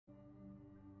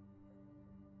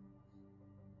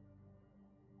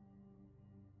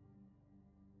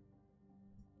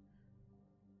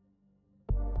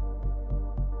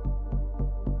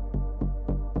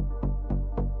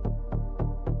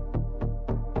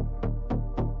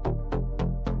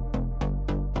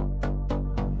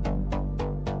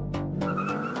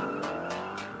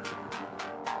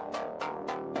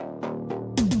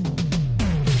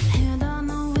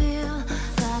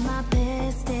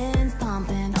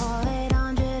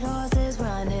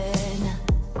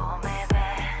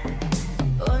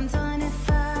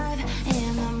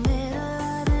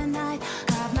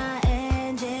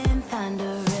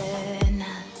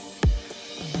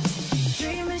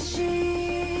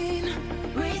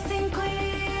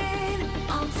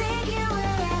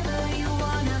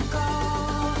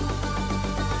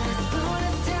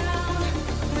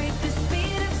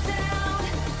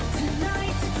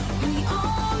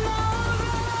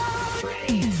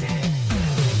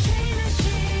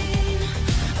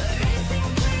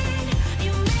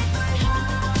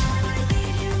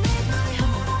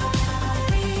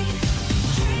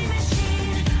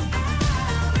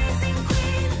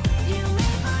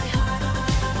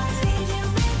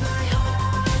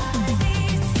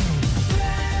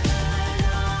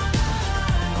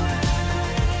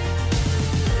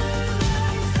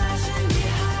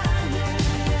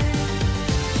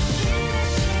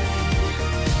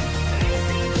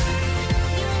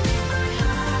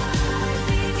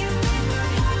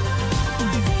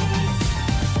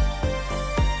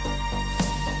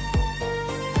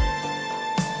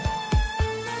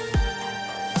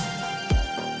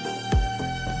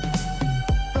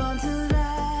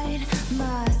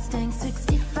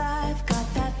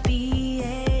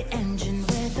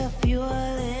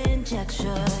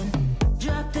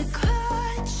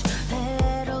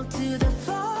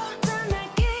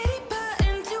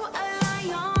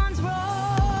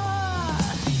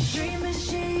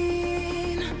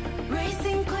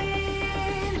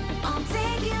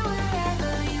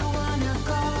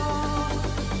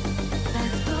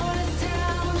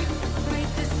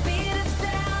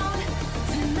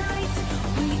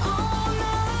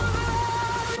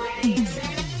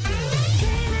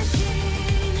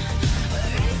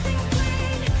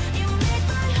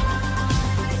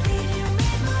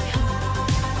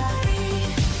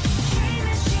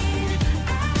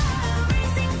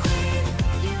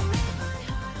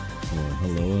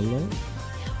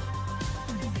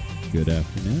Good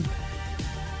afternoon.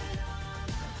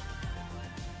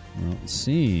 Well, it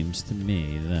seems to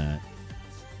me that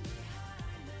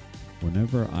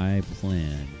whenever I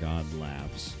plan, God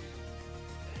laughs.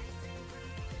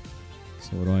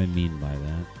 So what do I mean by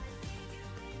that?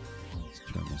 Let's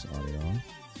turn this audio off.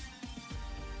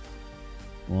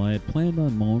 Well, I had planned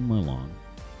on mowing my lawn.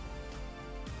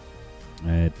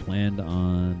 I had planned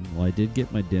on... Well, I did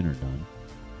get my dinner done.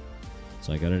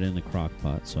 So I got it in the crock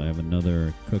pot. So I have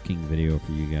another cooking video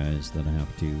for you guys that I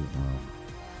have to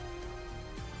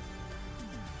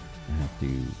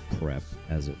prep,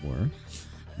 as it were,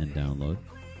 and download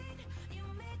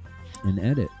and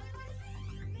edit.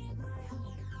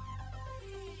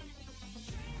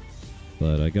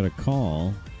 But I got a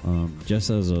call just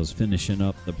as I was finishing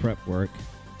up the prep work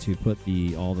to put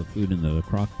all the food into the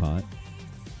crock pot.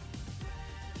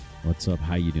 What's up?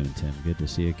 How you doing, Tim? Good to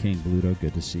see you. King Bluto,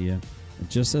 good to see you. And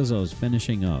just as I was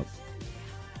finishing up,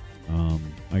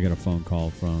 I got a phone call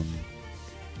from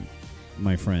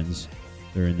my friends.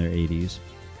 They're in their 80s,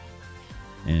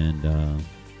 and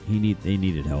they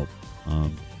needed help.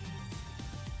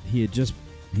 He had just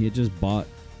bought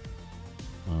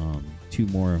 2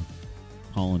 more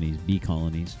colonies, bee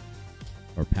colonies,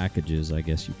 or packages, I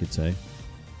guess you could say.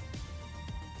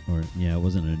 Or yeah, it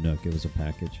wasn't a nook; it was a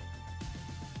package.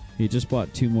 He just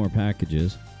bought 2 more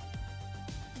packages,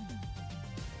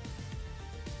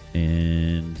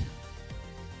 and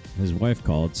his wife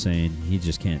called saying he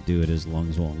just can't do it. His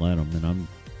lungs won't let him,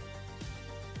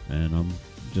 and I'm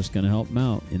just gonna help him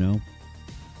out,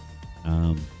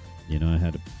 I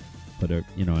had to put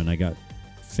and I got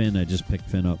Finn. I just picked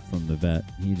Finn up from the vet.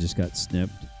 He just got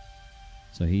snipped,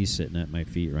 so he's sitting at my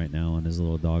feet right now on his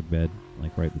little dog bed,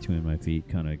 like right between my feet,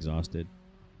 kind of exhausted,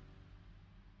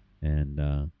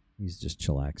 and he's just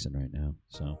chillaxing right now.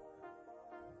 So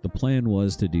the plan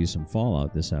was to do some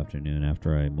fallout this afternoon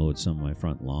after I mowed some of my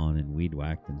front lawn and weed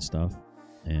whacked and stuff.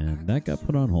 And that got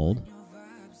put on hold.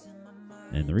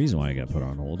 And the reason why I got put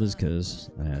on hold is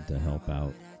because I had to help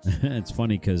out. It's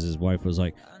funny because his wife was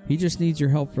like, he just needs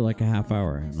your help for like a half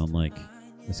hour. And I'm like,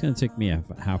 it's going to take me a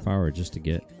half hour just to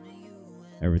get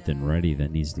everything ready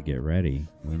that needs to get ready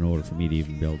in order for me to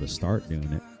even be able to start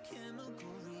doing it.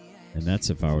 And that's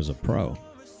if I was a pro.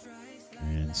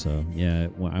 And so, yeah,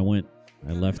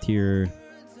 I left here.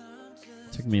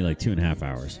 It took me like 2.5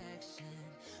 hours,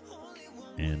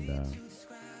 and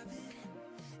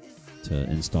to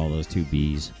install those 2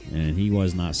 bees, and he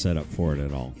was not set up for it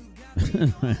at all.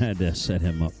 I had to set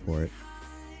him up for it,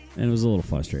 and it was a little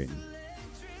frustrating.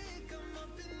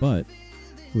 But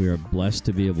we are blessed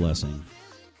to be a blessing.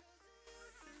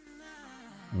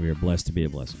 We are blessed to be a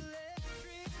blessing.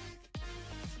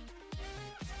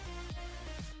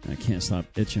 I can't stop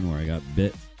itching where I got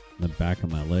bit. The back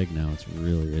of my leg now, it's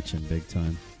really itching big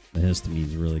time. The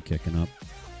histamine's really kicking up.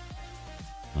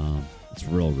 It's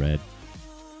real red.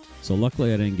 So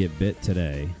luckily I didn't get bit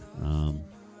today.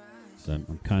 So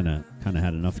I'm kind of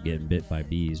had enough of getting bit by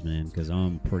bees, man, because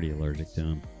I'm pretty allergic to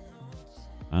them.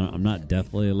 I'm not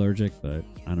deathly allergic, but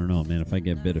I don't know, man. If I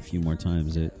get bit a few more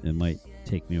times, it might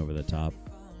take me over the top.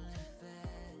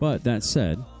 But that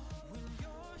said,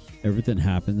 everything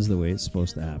happens the way it's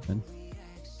supposed to happen,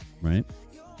 right?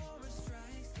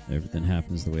 Everything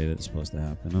happens the way that it's supposed to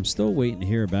happen. I'm still waiting to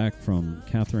hear back from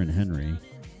Catherine Henry.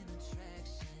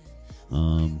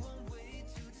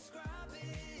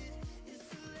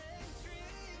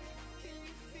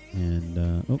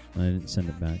 I didn't send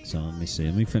it back, so let me see.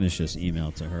 Let me finish this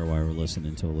email to her while we're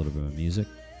listening to a little bit of music.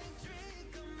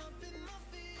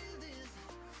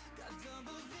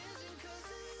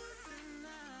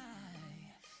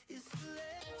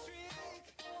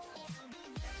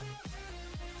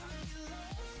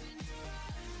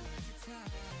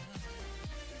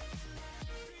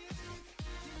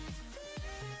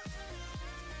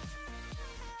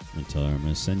 I tell her I'm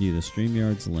going to send you the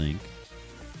StreamYard's link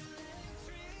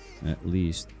at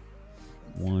least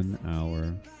 1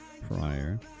 hour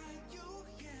prior.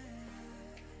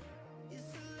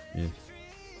 If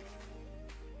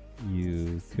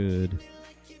you could,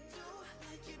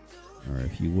 or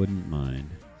if you wouldn't mind,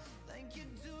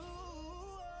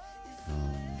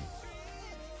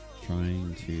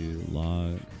 trying to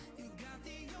log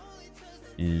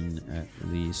in at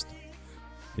least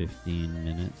 15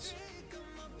 minutes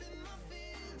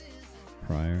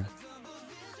prior.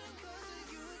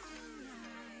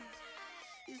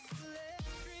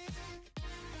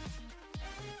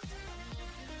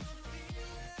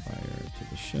 To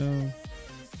the show,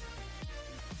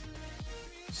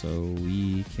 so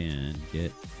we can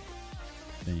get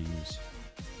things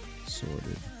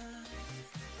sorted.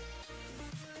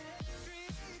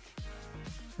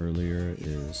 Earlier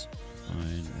is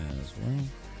fine as well.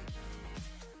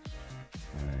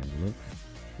 I look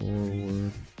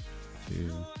forward to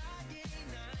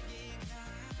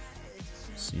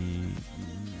seeing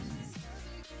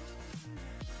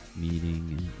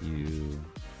meeting you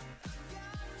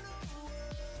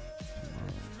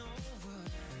tomorrow.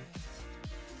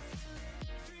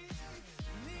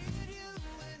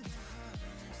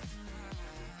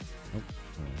 Oh,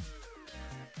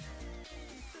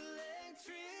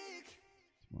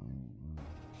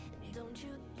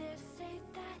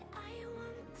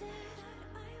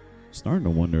 starting to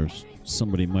wonder if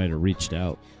somebody might have reached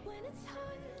out,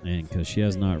 and because she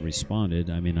has not responded.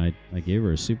 I mean, I gave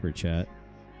her a super chat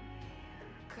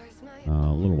a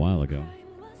little while ago.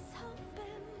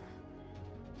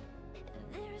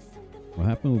 What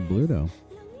happened with Bluto?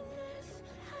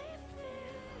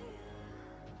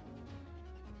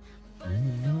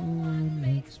 No one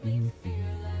makes me feel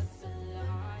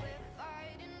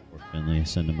Poor Finley,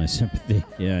 sending my sympathy.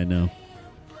 Yeah, I know.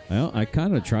 I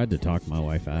kind of tried to talk my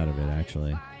wife out of it,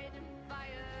 actually.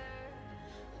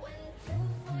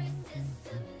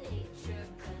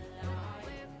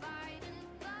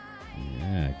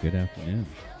 Yeah, good afternoon.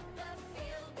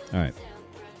 All right.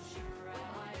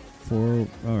 All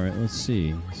right, let's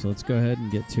see. So let's go ahead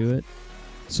and get to it.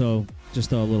 So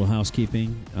just a little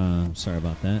housekeeping. Sorry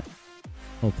about that.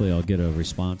 Hopefully I'll get a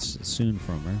response soon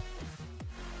from her.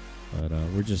 But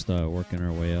we're just working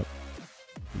our way up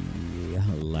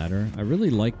the ladder. I really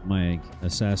like my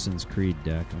Assassin's Creed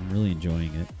deck. I'm really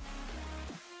enjoying it.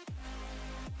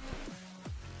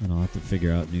 And I'll have to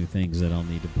figure out new things that I'll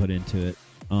need to put into it.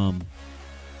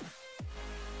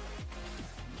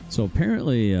 So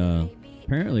apparently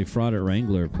Fraud at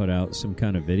Wrangler put out some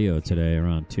kind of video today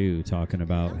around 2 talking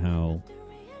about how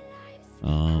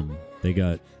they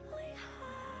got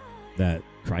that,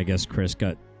 I guess Chris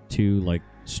got 2 like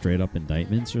straight up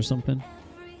indictments or something.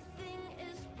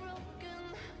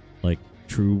 Like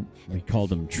true, we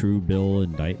called them true bill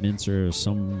indictments or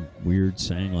some weird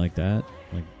saying like that,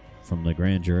 like from the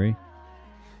grand jury.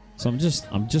 So I'm just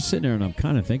sitting there and I'm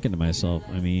kind of thinking to myself,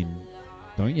 I mean,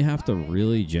 don't you have to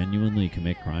really genuinely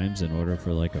commit crimes in order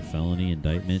for like a felony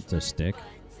indictment to stick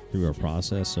through a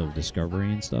process of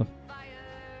discovery and stuff?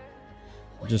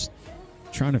 I'm just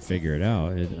trying to figure it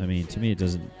out. I mean, to me, it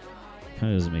kind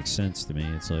of doesn't make sense to me.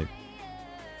 It's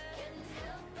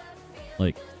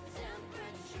like,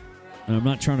 and I'm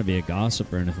not trying to be a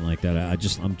gossip or anything like that.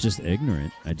 I'm just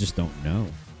ignorant. I just don't know.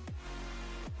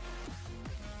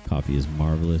 Coffee is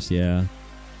marvelous. Yeah.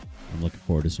 I'm looking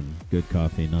forward to some good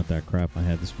coffee, not that crap I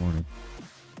had this morning.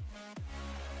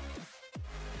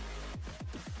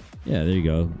 Yeah, there you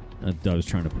go. I was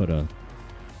trying to put a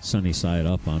sunny side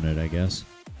up on it, I guess.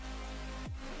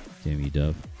 Damn you,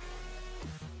 Dove.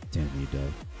 Damn you,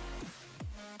 Dove.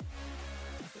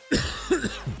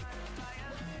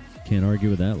 Can't argue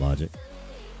with that logic.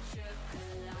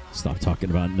 Stop talking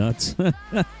about nuts.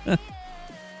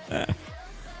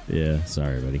 Yeah,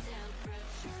 sorry, buddy.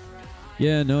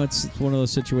 Yeah, no, it's one of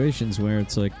those situations where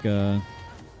it's like, what are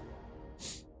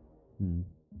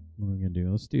we going to do?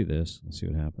 Let's do this. Let's see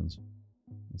what happens.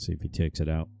 Let's see if he takes it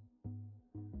out.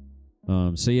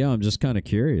 So, yeah, I'm just kind of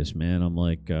curious, man. I'm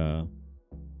like, you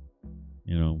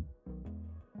know.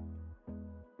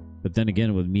 But then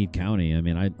again, with Meade County, I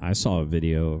mean, I saw a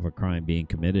video of a crime being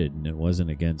committed, and it wasn't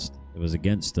against, it was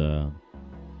against, it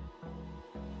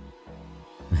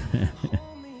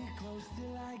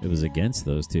was against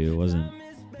those 2. It wasn't,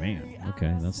 man,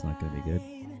 okay, that's not going to be good.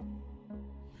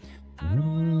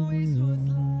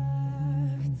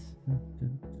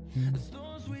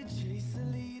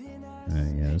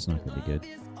 Alright, yeah, that's not going to be good.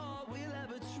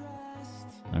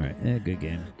 Alright, good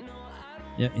game.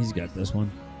 Yeah, he's got this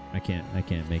one. I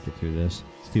can't make it through this.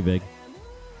 It's too big.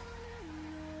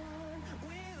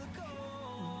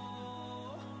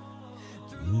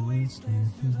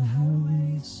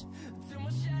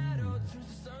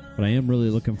 But I am really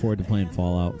looking forward to playing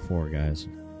Fallout 4, guys.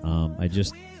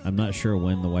 I'm not sure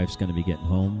when the wife's going to be getting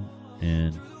home,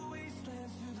 and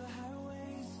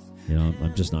you know,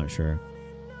 I'm just not sure.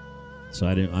 So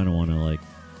I don't want to like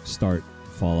start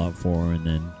Fallout 4 and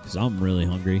then, because I'm really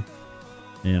hungry,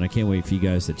 and I can't wait for you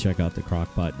guys to check out the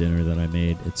crockpot dinner that I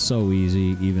made. It's so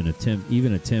easy. Even a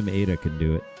Tim Ada can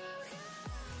do it.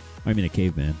 I mean a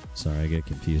caveman. Sorry, I get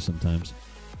confused sometimes.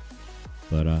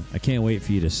 But I can't wait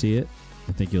for you to see it.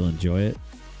 I think you'll enjoy it.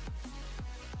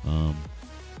 I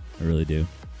really do.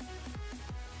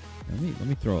 Let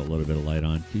me throw a little bit of light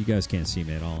on. You guys can't see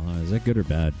me at all, huh? Is that good or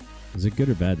bad? Is it good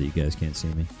or bad that you guys can't see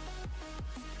me?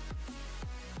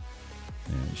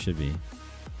 Yeah, it should be.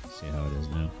 Let's see how it is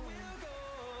now.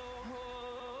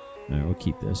 Alright, we'll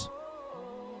keep this.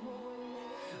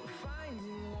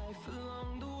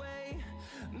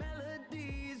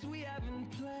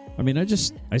 I mean,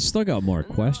 I still got more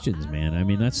questions, man. I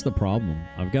mean, that's the problem.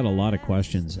 I've got a lot of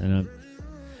questions, and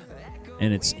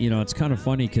it's, you know, it's kind of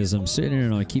funny because I'm sitting here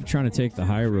and I keep trying to take the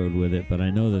high road with it, but I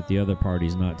know that the other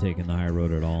party's not taking the high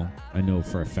road at all. I know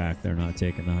for a fact they're not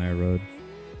taking the high road.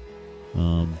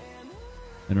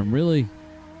 And I'm really,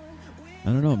 I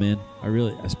don't know, man.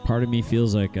 As part of me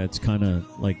feels like it's kind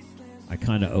of like I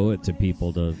kind of owe it to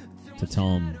people to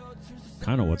tell them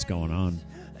kind of what's going on.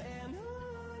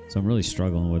 So I'm really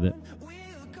struggling with it.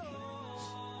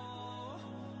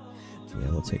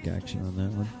 Yeah, we'll take action on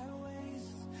that one.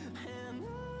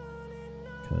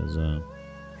 Because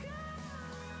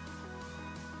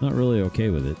not really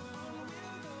okay with it.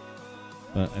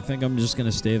 But I think I'm just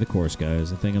gonna stay the course,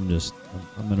 guys. I think I'm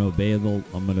gonna obey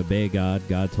God.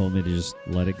 God told me to just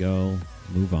let it go,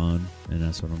 move on, and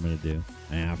that's what I'm gonna do.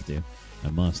 I have to. I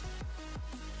must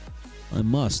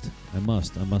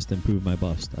improve my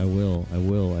bust. I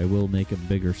will make it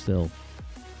bigger still.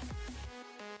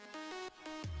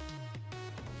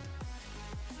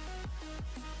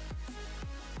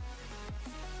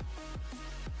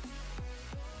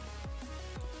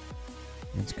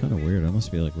 It's kind of weird. I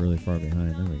must be like really far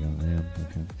behind. There we go. I am.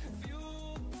 Okay.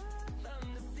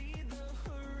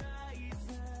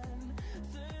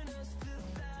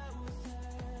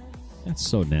 That's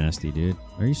so nasty, dude.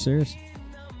 Are you serious?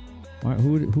 Why,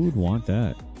 who would want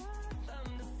that?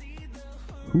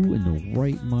 Who in the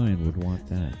right mind would want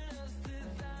that?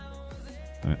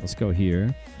 All right, let's go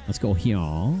here. Let's go here.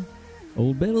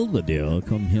 Old Belvedere,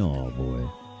 come here, boy.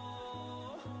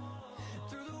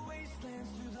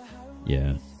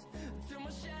 Yeah.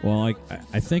 Well,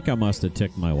 I think I must have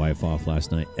ticked my wife off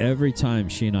last night. Every time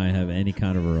she and I have any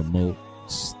kind of a remote,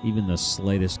 even the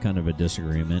slightest kind of a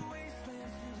disagreement,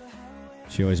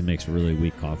 she always makes really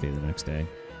weak coffee the next day.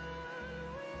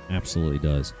 Absolutely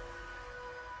does.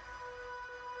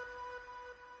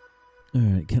 All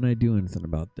right, can I do anything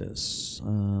about this?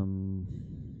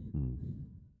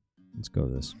 Let's go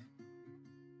this.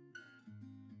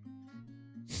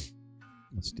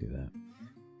 Let's do that.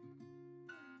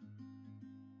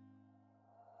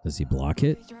 Does he block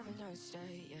it?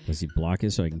 Does he block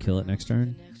it so I can kill it next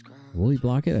turn? Will he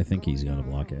block it? I think he's going to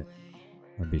block it.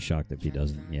 I'd be shocked if he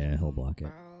doesn't. Yeah, he'll block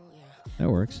it. That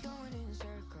works.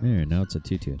 There, now it's a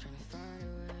 2-2.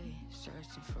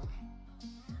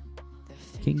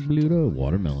 King Bluto,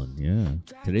 watermelon. Yeah.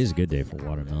 Today's a good day for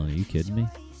watermelon. Are you kidding me?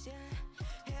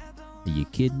 Are you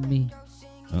kidding me?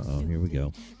 Uh-oh, here we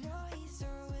go.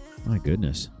 My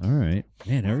goodness. All right.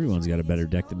 Man, everyone's got a better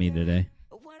deck than me today.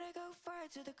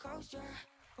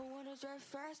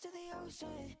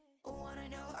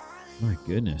 My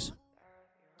goodness.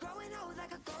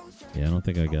 Yeah, I don't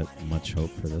think I got much hope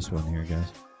for this one here, guys.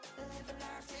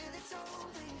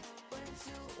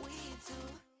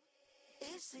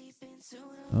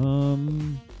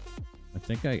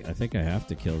 I think I have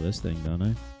to kill this thing, don't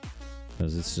I?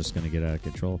 Because it's just going to get out of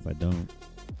control if I don't.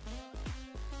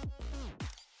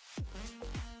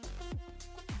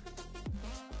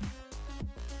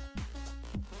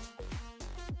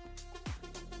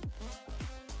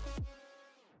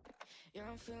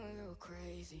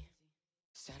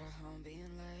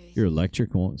 Your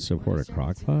electric won't support a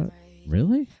crock pot?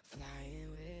 Really?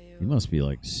 You must be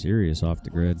like serious off the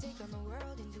grid.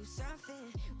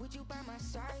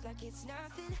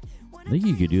 I think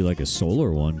you could do like a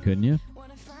solar one, couldn't you?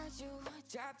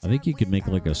 I think you could make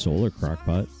like a solar crock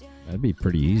pot. That'd be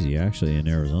pretty easy actually in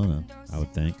Arizona, I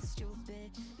would think.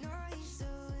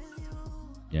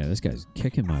 Yeah, this guy's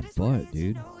kicking my butt,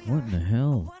 dude. What in the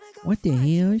hell? What the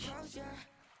hell?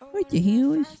 What the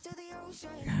hell?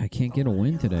 God, I can't get a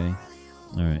win today.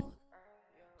 Alright.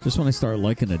 Just when I start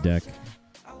liking a deck.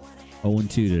 0-2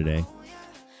 today.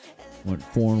 Went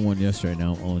 4-1 yesterday,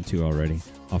 now I'm 0-2 already.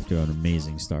 Off to an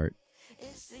amazing start.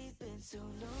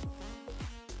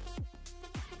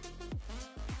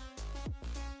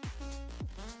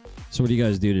 So what do you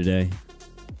guys do today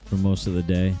for most of the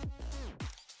day?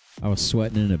 I was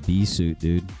sweating in a bee suit,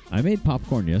 dude. I made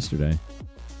popcorn yesterday.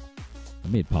 I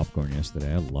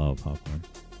love popcorn.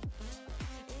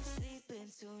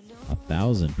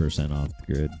 1,000% off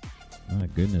the grid. My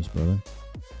goodness, brother.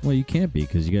 Well, you can't be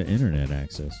because you got internet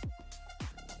access.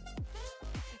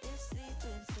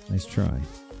 Nice try.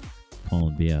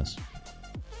 Calling BS.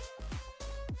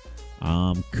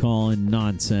 I'm calling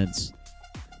nonsense.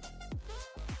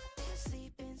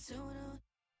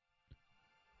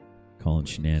 Calling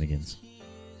shenanigans.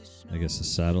 I guess a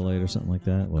satellite or something like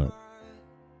that. What?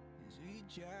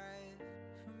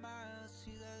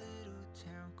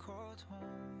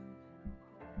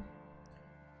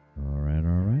 Alright,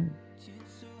 alright.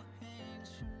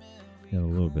 Got a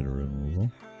little bit of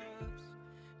removal.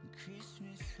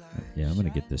 Yeah, I'm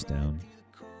gonna get this down.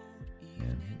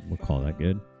 And we'll call that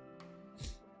good.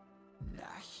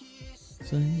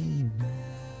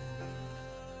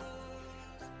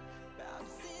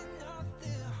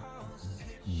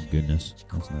 Goodness,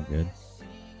 that's not good.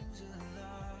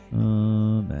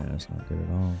 That's not good at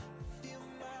all.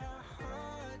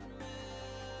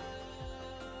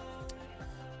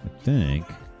 I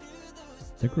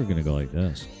think we're gonna go like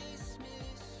this.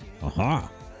 Aha!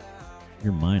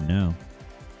 You're mine now.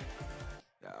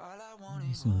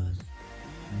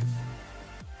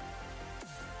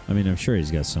 I mean, I'm sure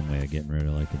he's got some way of getting rid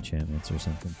of like enchantments or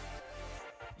something.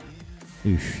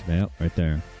 Oosh, yep, right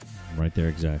there. Right there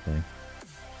exactly.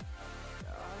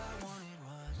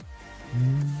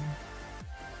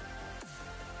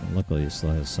 Luckily, he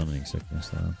still has summoning sickness,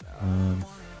 though.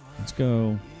 Let's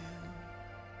go.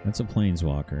 That's a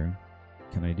planeswalker.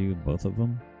 Can I do both of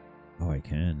them? Oh, I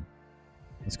can.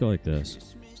 Let's go like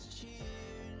this.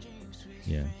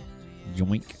 Yeah.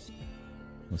 Joink.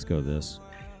 Let's go this.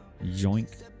 Joink.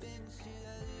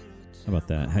 How about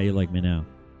that? How you like me now?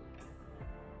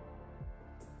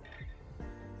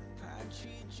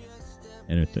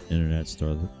 Internet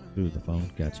store through the phone.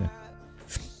 Gotcha.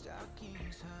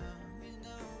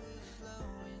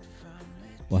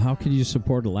 Well, how could you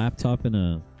support a laptop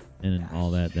and all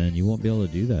that then? You won't be able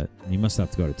to do that. You must have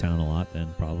to go to town a lot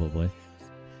then, probably.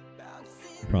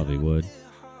 You probably would.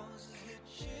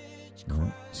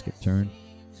 Oh, skip turn.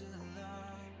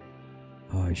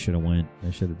 Oh, I should have went.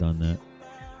 I should have done that.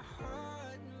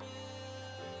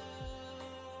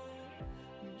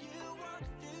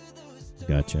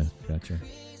 Gotcha. Gotcha.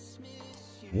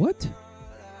 What?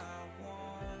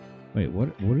 Wait,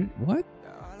 what?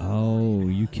 Oh,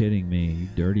 you kidding me? You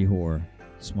dirty whore.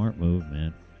 Smart move,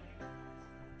 man.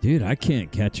 Dude, I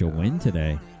can't catch a win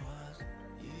today.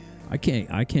 I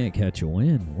can't catch a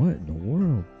win. What in the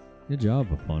world? Good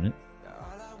job, opponent.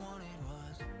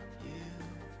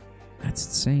 That's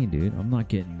insane, dude. I'm not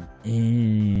getting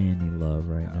any love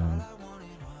right now.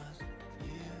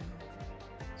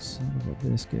 Son of a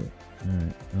biscuit.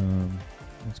 Alright,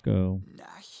 let's go.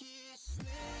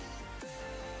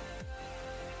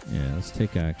 Yeah, let's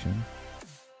take action.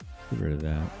 Get rid of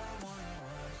that.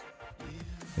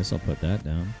 Guess I'll put that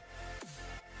down.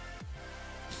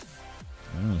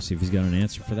 I don't know, see if he's got an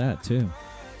answer for that, too.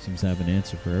 Seems to have an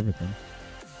answer for everything.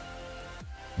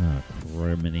 Oh,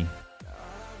 criminy.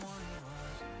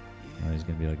 Oh, he's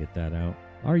going to be able to get that out.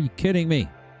 Are you kidding me?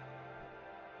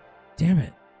 Damn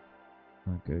it.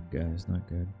 Not good, guys. Not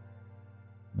good.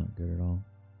 Not good at all.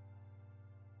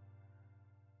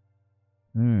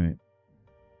 Alright.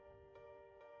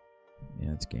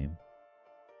 Yeah, it's game.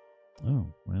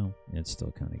 Oh, well, it's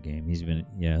still kind of game. He's going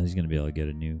to be able to get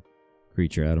a new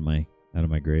creature out of my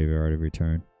graveyard every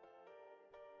turn.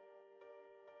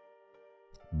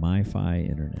 MiFi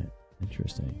internet.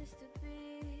 Interesting.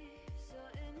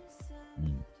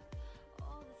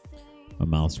 My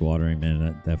mouth's watering,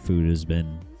 man. That food has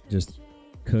been just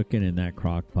cooking in that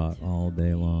crock pot all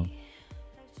day long.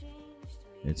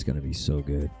 It's going to be so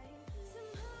good.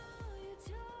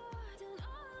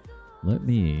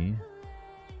 I'm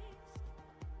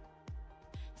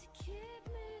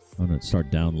going to start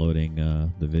downloading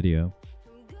the video.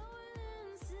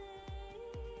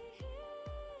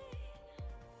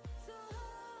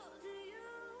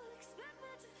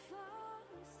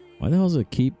 Why the hell does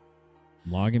it keep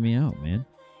logging me out, man?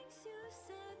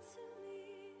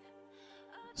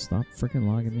 Stop freaking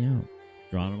logging me out.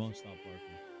 Geronimo, stop barking.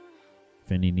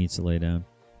 Finny needs to lay down.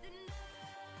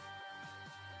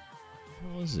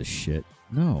 What is this shit?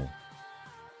 No.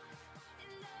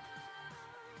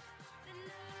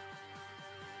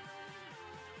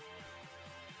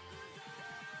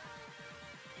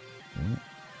 Yeah.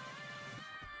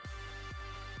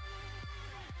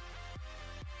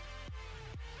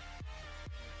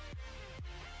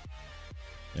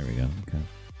 There we go. Okay.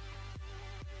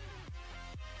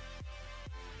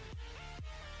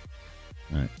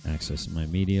 All right. Access my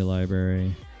media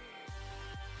library.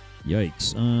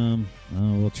 Yikes.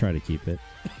 We'll try to keep it.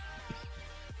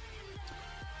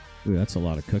 Ooh, that's a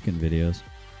lot of cooking videos.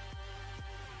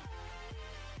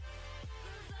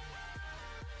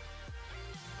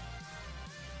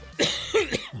 Did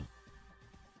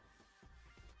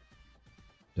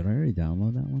I already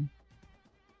download that one?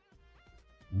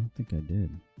 I don't think I did.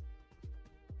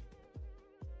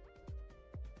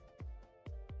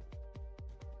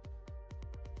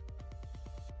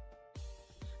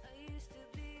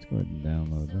 Let's go ahead and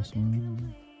download this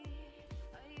one.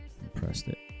 I pressed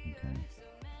it. Okay.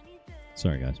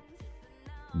 Sorry, guys.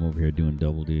 I'm over here doing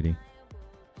double duty.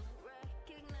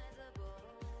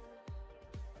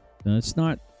 Let's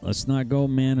not go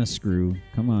mana screw.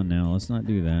 Come on now, let's not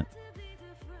do that.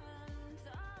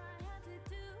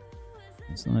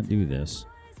 Let's not do this.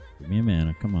 Give me a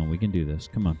mana. Come on, we can do this.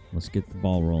 Come on, let's get the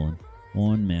ball rolling.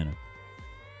 1 mana.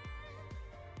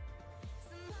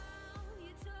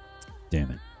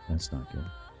 Damn it, that's not good.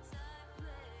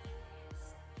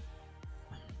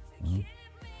 Well,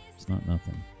 it's not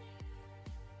nothing.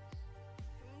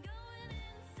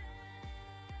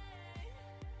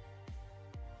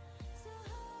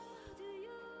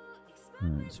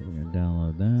 Alright, so we're going to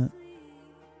download that.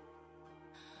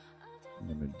 I'm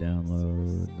going to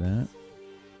download that.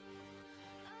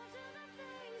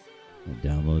 I'm going to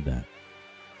download that.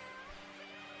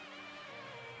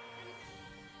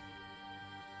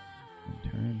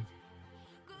 Turn.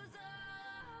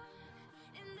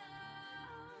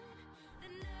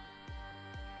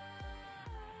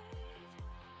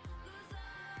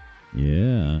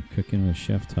 Yeah, cooking with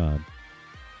Chef Todd.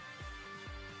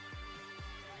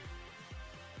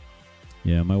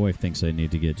 Yeah, my wife thinks I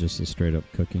need to get just a straight up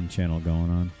cooking channel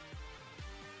going on.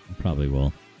 I probably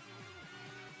will.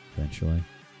 Eventually.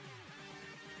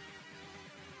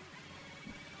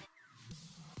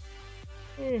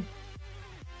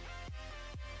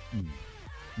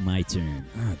 My turn.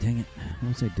 Ah, dang it. What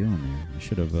was I doing there? I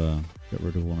should have got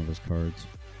rid of one of his cards.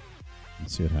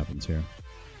 Let's see what happens here.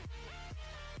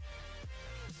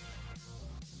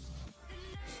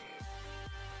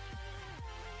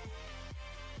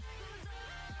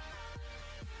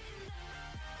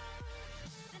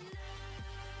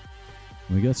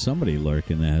 We got somebody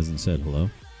lurking that hasn't said hello.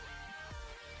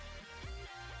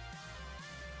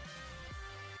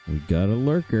 We got a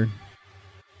lurker.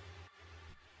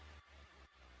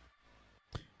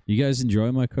 You guys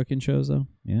enjoy my cooking shows, though?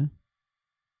 Yeah?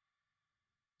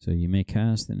 So you may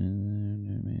cast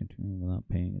and without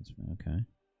paying. It's okay.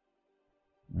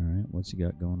 All right. What's he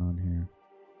got going on here?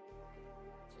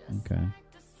 Okay.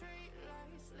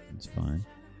 That's fine.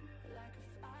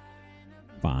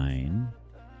 Fine.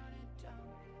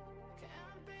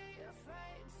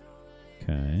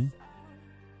 Okay.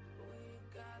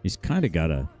 He's kind of got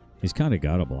to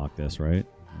block this, right?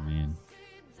 I mean,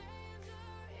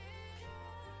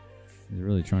 he's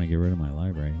really trying to get rid of my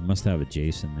library. He must have a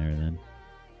Jason there then.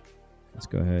 Let's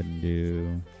go ahead and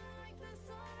do...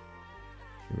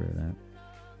 Get rid of that.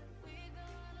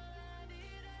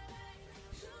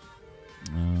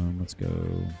 Let's go...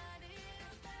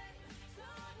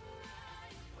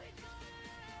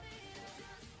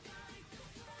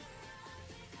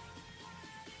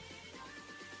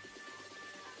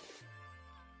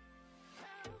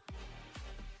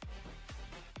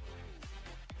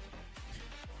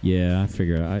 Yeah, I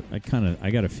figured. I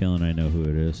got a feeling I know who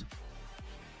it is.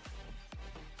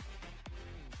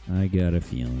 I got a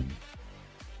feeling.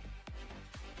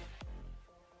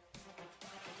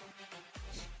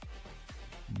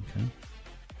 Okay.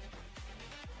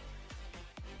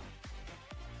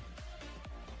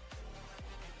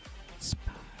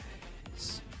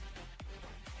 Spies.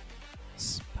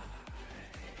 Spies.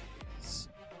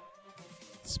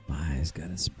 Spies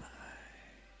got a spy.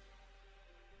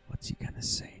 What's he gonna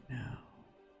say now?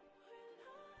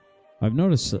 I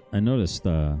noticed,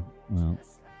 well...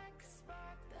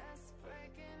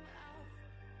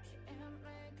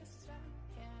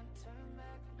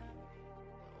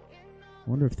 I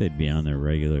wonder if they'd be on their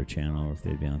regular channel or if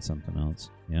they'd be on something else.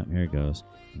 Yep, here it goes.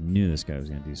 I knew this guy was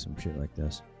gonna do some shit like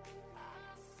this.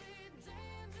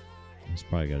 He's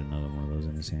probably got another one of those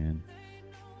in his hand.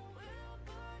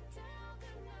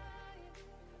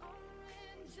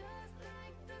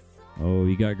 Oh,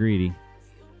 he got greedy.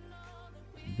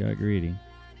 He got greedy.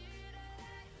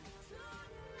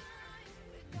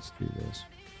 Let's do this.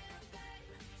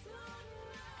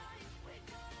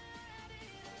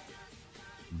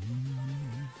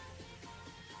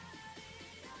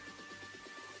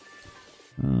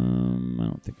 I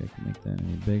don't think I can make that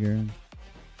any bigger.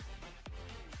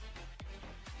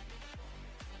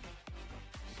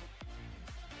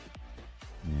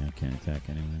 Yeah, I can't attack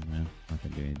anyway, man. Not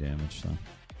gonna do any damage, so.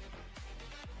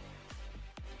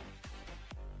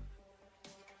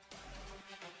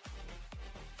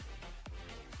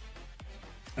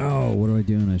 Oh, what am I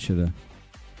doing? I should have.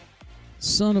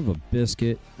 Son of a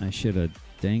biscuit. I should have.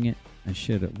 Dang it. I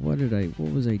should have. What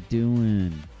was I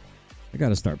doing? I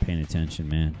gotta start paying attention,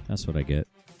 man. That's what I get.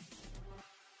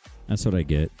 That's what I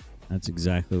get. That's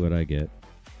exactly what I get.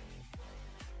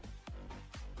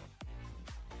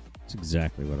 That's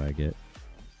exactly what I get.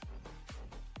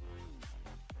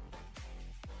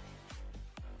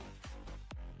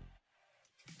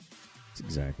 That's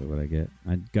exactly what I get.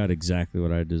 I got exactly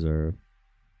what I deserve.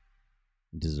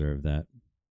 I deserve that.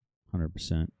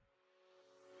 100%.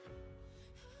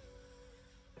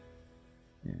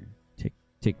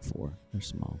 Take 4. They're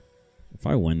small. If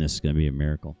I win, this is going to be a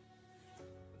miracle.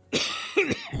 All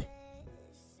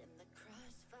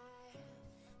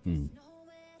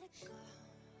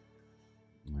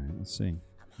right, let's see.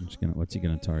 I'm just gonna. What's he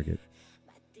gonna target?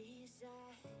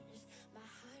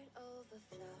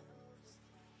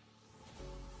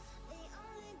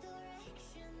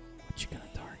 What you gonna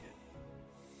target?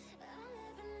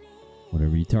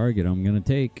 Whatever you target, I'm gonna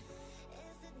take.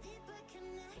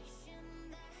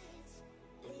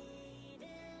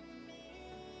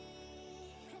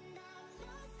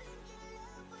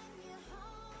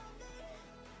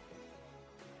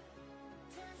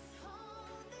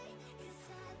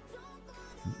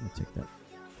 I'll take that.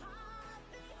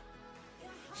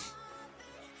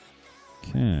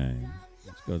 Okay,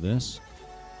 let's go this.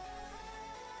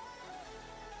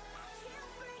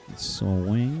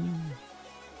 Swing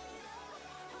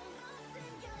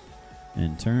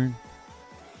and turn.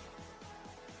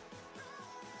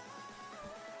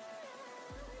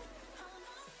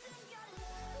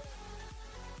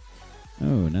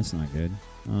 Oh, that's not good.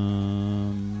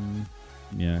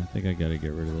 Yeah, I think I gotta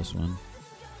get rid of this one.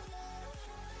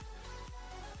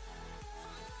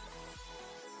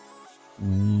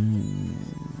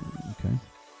 Okay.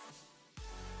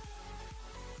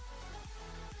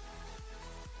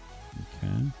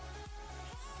 Okay.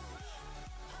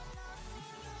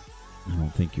 I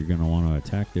don't think you're gonna want to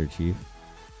attack there, Chief,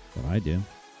 but I do.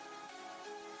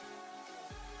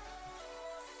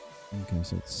 Okay,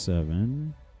 so it's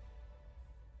 7.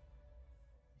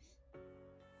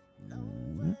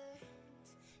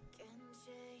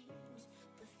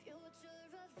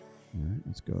 Alright,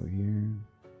 let's go here.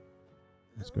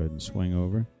 Let's go ahead and swing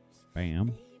over.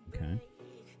 Bam. Okay.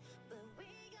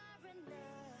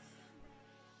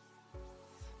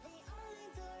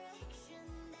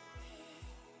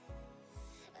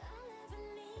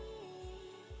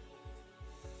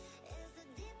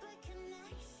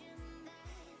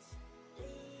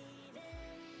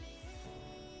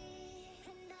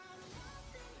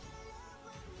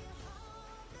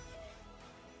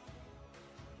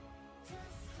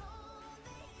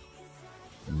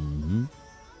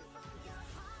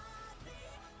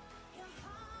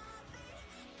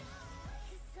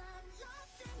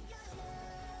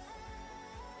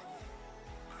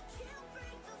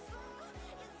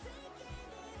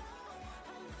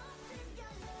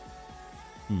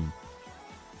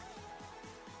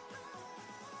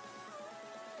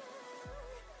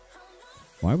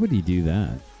 Why would he do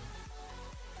that?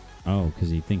 Oh, because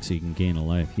he thinks he can gain a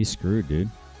life. He's screwed, dude.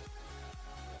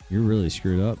 You're really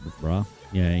screwed up, bro.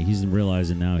 Yeah, he's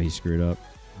realizing now he's screwed up.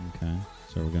 Okay,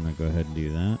 so we're going to go ahead and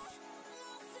do that.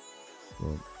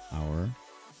 For hour.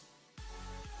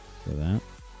 For that.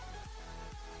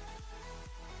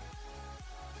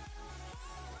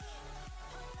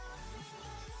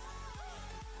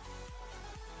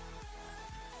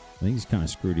 I think he's kind of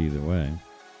screwed either way.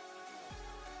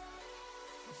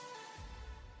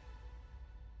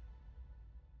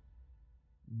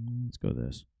 Let's go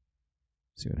this.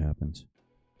 See what happens.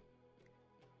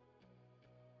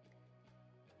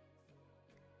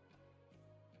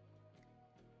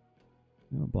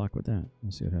 I'll block with that.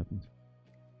 Let's see what happens.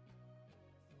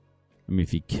 I mean,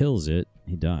 if he kills it,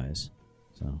 he dies.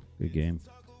 So, good game.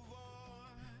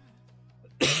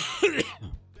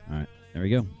 Alright, there we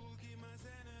go.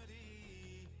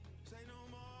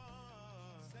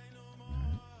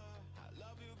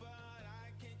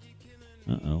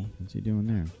 Uh-oh. What's he doing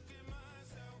there?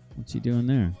 What's he doing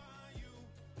there?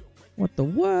 What the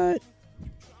what?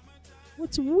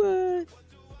 What's what?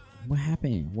 What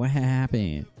happened? What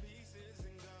happened?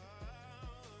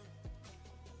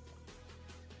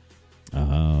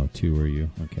 Oh, 2 were you?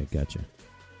 Okay, gotcha.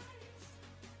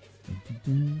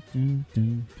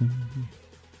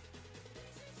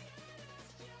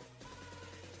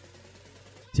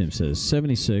 Tim says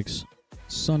 76,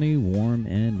 sunny, warm,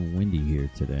 and windy here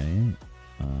today.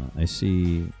 I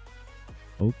see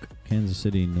Oak, Kansas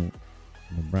City,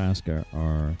 Nebraska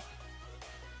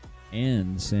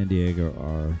and San Diego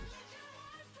are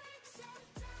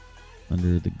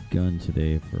under the gun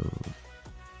today for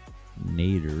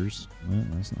naders. Well,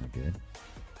 that's not good.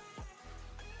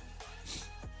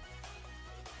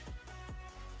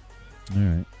 All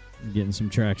right, I'm getting some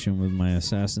traction with my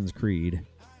Assassin's Creed.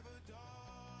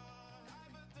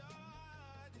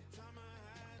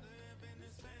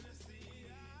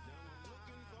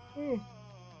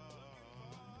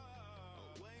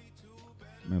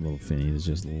 My little Finny is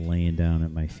just laying down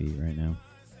at my feet right now.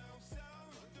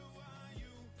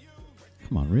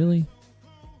 Come on, really?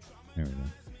 There we go.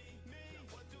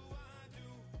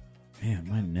 Man,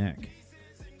 my neck.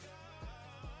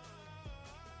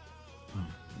 Oh.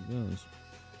 those.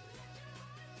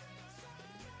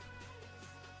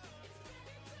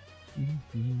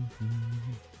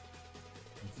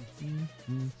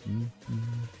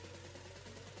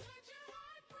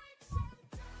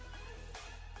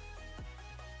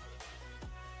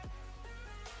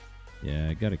 Yeah,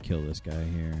 I gotta kill this guy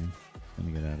here. It's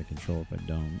gonna get out of control if I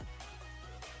don't.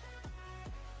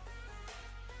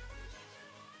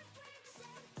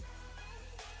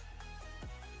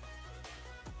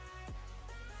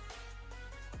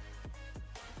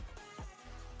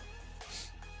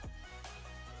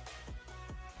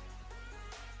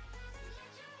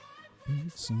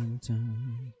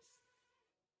 Sometime.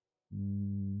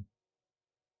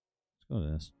 Let's go to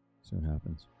this. See what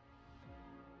happens.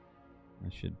 I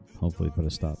should hopefully put a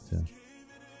stop to.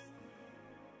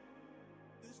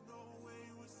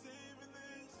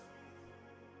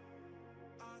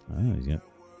 Oh, he's got.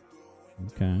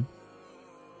 Okay.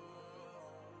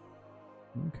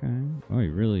 Okay. Oh, he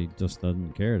really just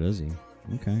doesn't care, does he?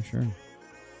 Okay, sure.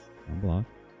 I'll block.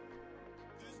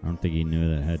 I don't think he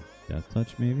knew that had death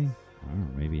touch, maybe? I don't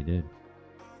know, maybe he did.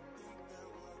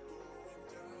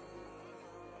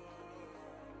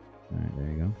 Alright,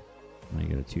 there you go. Now you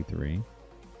get a 2-3.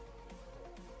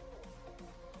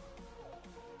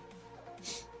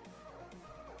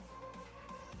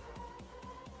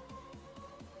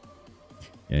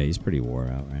 Yeah, he's pretty wore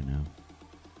out right now.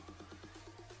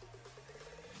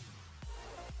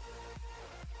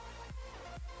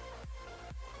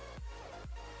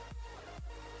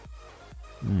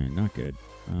 Alright, not good.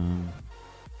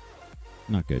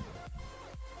 Not good.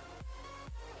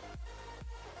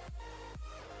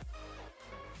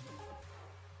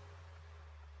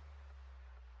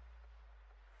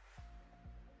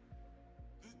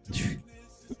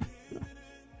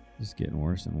 Just getting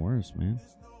worse and worse, man.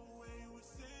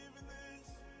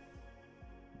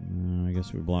 I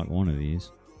guess we block one of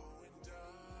these.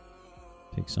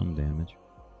 Take some damage.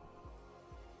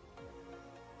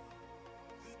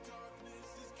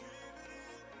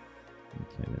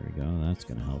 Okay, there we go. That's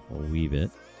going to help a wee bit.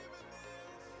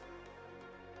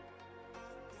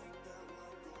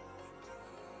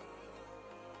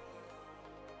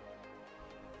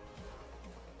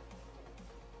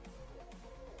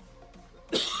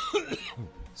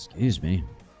 Excuse me.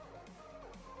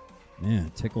 Yeah,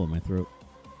 tickle in my throat.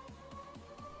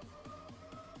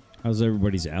 How's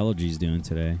everybody's allergies doing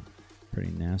today?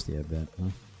 Pretty nasty, I bet, huh?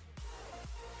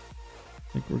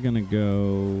 I think we're gonna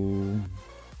go...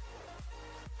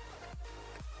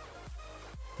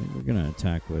 I think we're gonna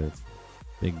attack with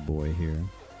Big Boy here.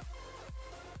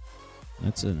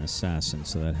 That's an assassin,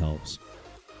 so that helps.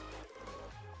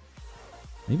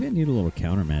 Maybe I need a little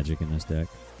counter magic in this deck.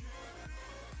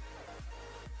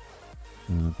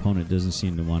 Opponent doesn't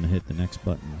seem to want to hit the next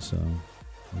button, so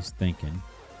he's thinking.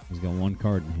 He's got one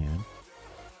card in hand.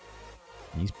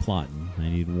 He's plotting. I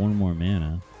need one more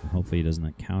mana. Hopefully he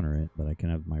doesn't counter it, but I can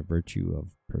have my virtue of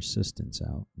persistence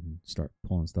out and start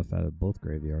pulling stuff out of both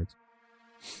graveyards.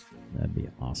 That'd be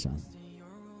awesome.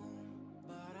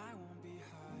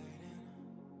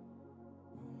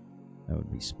 That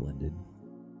would be splendid.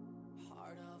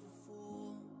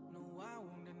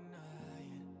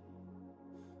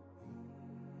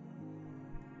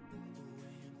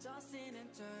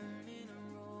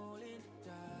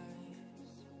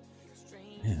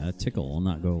 Yeah, that tickle will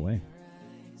not go away.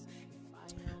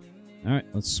 Alright,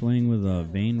 let's swing with a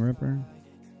Vein Ripper.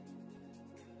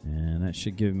 And that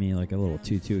should give me like a little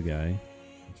 2-2 guy,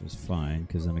 which is fine,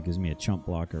 because then it gives me a chump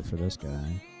blocker for this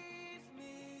guy.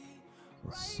 So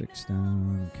 6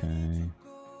 down, okay. I'm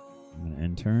going to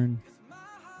end turn.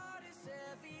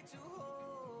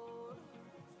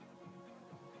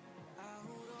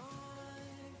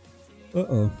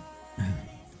 Uh-oh.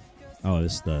 Oh,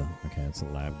 this is the... Okay, that's the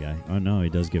lab guy. Oh, no, he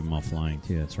does give him all flying,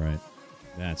 too. That's right.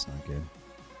 That's not good.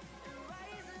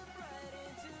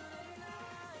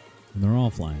 And they're all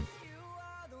flying.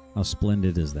 How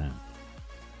splendid is that?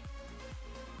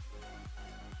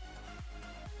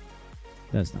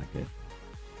 That's not good.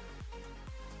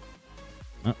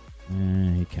 Oh,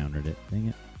 he countered it. Dang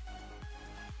it.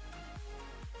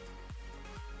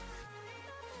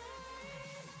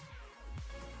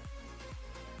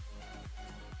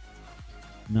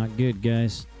 Not good,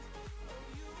 guys.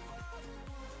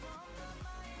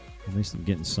 At least I'm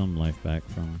getting some life back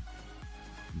from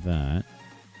that.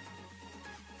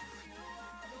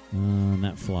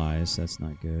 That flies. That's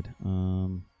not good.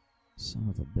 Son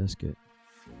of a biscuit.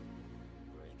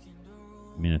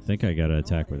 I mean, I think I gotta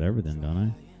attack with everything, don't I?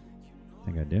 I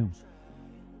think I do.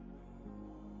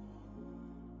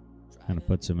 Kind of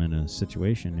puts him in a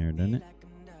situation there, doesn't it?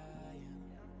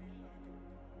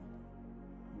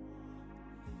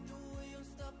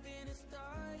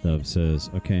 Dove says,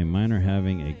 okay, mine are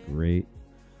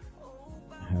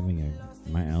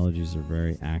my allergies are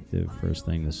very active first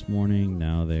thing this morning.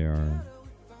 Now they are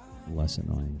less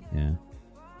annoying. Yeah.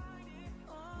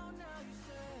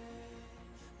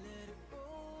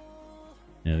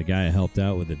 Yeah, the guy I helped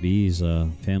out with the bees,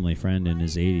 family friend in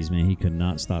his 80s, man, he could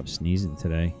not stop sneezing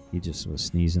today. He just was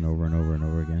sneezing over and over and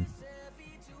over again.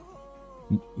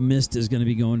 Mist is going to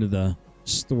be going to the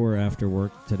store after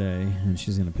work today, and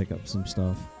she's going to pick up some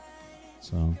stuff.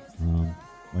 So,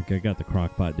 like I got the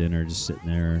crock pot dinner just sitting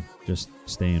there, just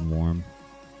staying warm.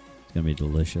 It's going to be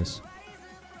delicious.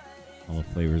 All the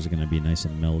flavors are going to be nice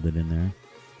and melded in there.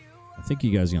 I think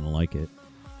you guys are going to like it.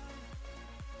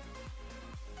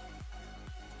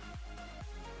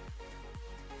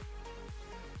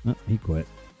 Oh, he quit.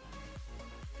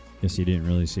 Guess he didn't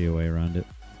really see a way around it.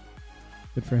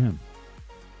 Good for him.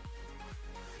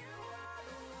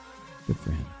 Good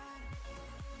for him.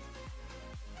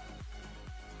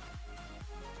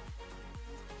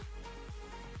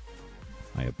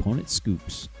 My opponent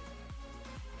scoops.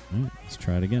 All right, let's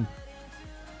try it again.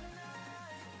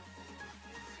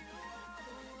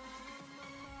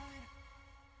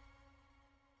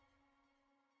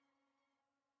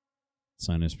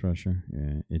 Sinus pressure.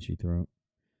 Yeah, itchy throat.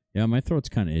 Yeah, my throat's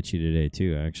kind of itchy today,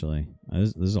 too, actually.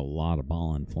 There's a lot of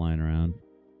pollen flying around.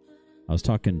 I was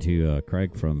talking to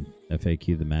Craig from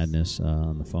FAQ The Madness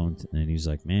on the phone, and he's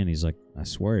like, I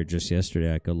swear, just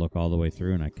yesterday I could look all the way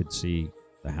through and I could see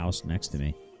the house next to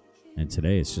me. And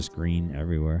today it's just green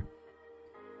everywhere.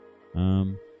 I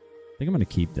think I'm going to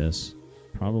keep this.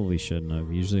 Probably shouldn't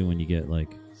have. Usually when you get, I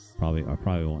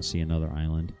probably won't see another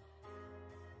island.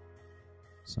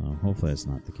 So hopefully that's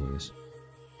not the case.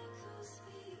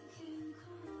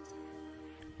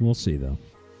 We'll see, though.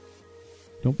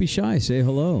 Don't be shy. Say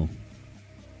hello.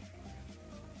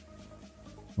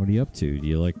 What are you up to? Do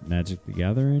you like Magic the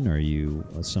Gathering? Are you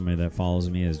somebody that follows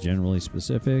me as generally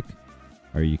specific?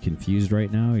 Are you confused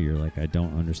right now? You're like, I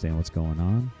don't understand what's going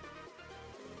on.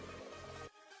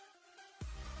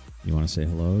 You want to say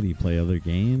hello? Do you play other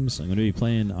games? I'm going to be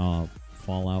playing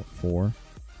Fallout 4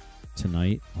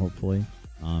 tonight, hopefully.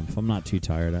 If I'm not too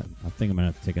tired, I think I'm going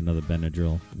to have to take another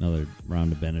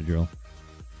round of Benadryl.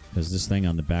 Because this thing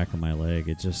on the back of my leg,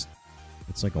 it's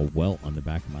like a welt on the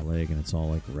back of my leg, and it's all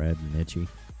like red and itchy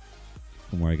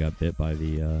from where I got bit by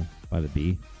the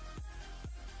bee.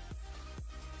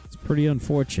 It's pretty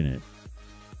unfortunate.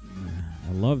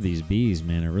 I love these bees,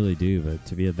 man, I really do, but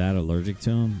to be that allergic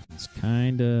to them, it's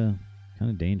kind of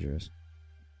dangerous.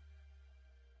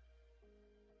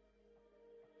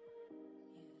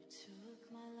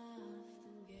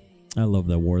 I love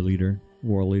that War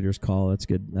Leader's Call. That's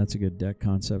good. That's a good deck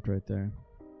concept right there.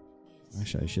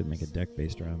 Actually, I should make a deck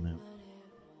based around that.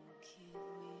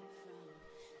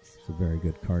 It's a very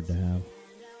good card to have.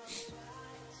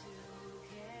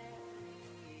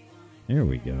 There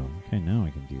we go. Okay, now I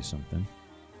can do something.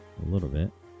 A little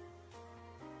bit.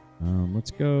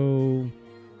 Let's go...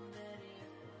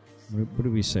 What do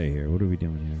we say here? What are we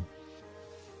doing here?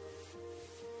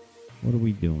 What are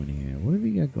we doing here? What have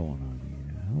we got going on here?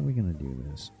 How are we going to do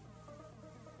this?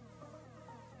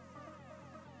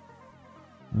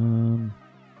 I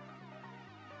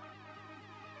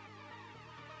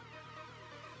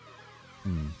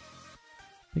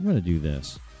think I'm going to do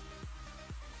this.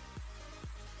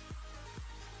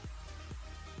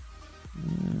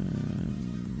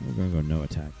 We're going to go no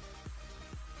attack.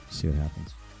 See what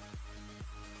happens.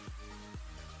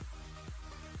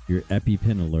 You're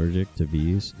EpiPen allergic to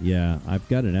bees? Yeah, I've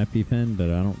got an EpiPen, but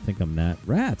I don't think I'm that.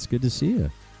 Rats, good to see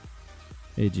you.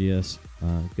 Hey, GS.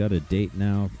 Got a date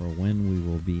now for when we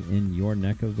will be in your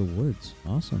neck of the woods.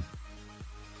 Awesome.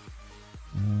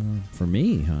 For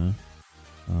me, huh?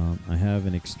 I have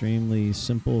an extremely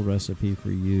simple recipe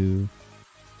for you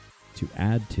to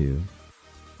add to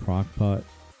crockpot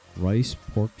rice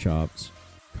pork chops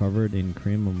covered in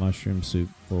cream of mushroom soup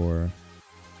for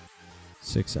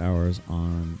 6 hours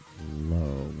on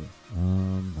low.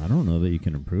 I don't know that you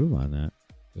can improve on that.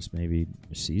 Just maybe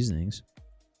seasonings.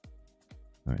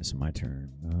 All right, so my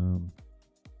turn.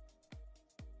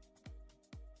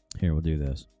 Here, we'll do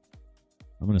this.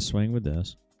 I'm going to swing with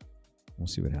this. We'll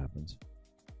see what happens.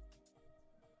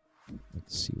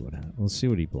 Let's see what happens. Let's see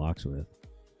what he blocks with.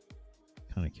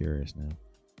 Kind of curious now.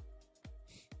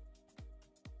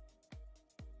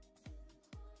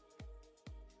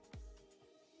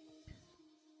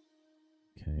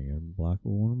 Okay, gotta block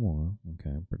with one more.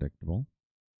 Okay, predictable.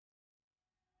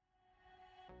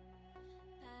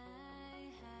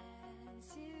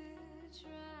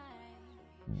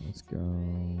 Let's go.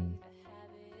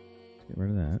 Let's get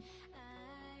rid of that.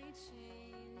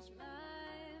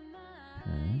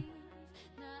 Okay.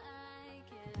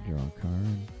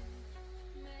 card.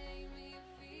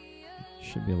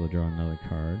 Should be able to draw another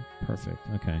card. Perfect.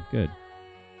 Okay, good.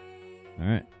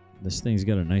 Alright. This thing's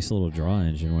got a nice little draw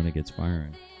engine when it gets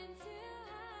firing.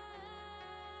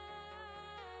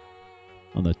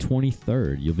 On the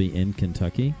 23rd, you'll be in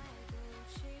Kentucky?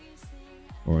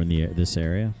 Or in this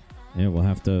area? Yeah, we'll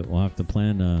have to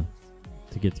plan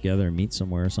to get together and meet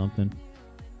somewhere or something.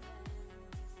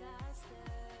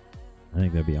 I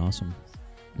think that'd be awesome.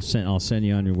 I'll send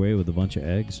you on your way with a bunch of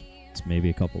eggs. It's maybe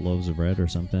a couple loaves of bread or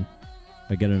something.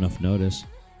 I get enough notice.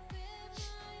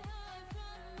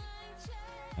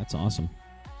 That's awesome.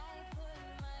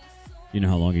 You know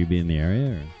how long you'll be in the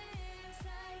area? Or?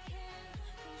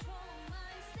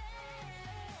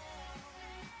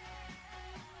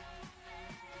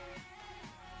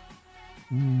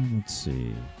 Let's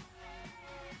see.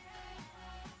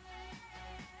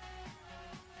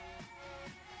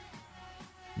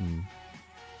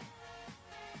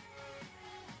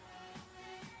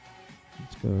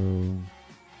 Let's go.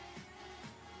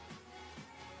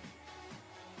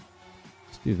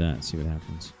 Let's do that and see what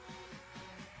happens.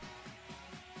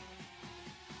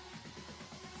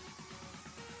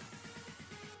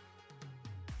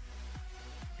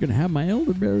 Gonna have my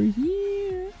elderberries.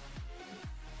 Yeah.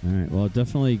 All right. Well,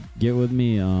 definitely get with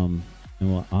me. And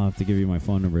I'll have to give you my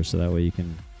phone number so that way you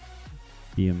can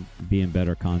be in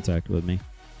better contact with me.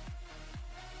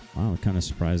 Wow, I'm kind of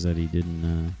surprised that he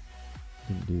didn't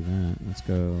do that. Let's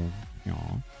go here.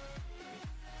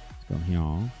 Let's go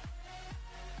here.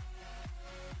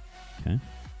 Okay.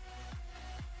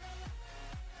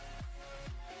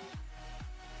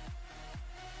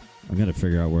 I gotta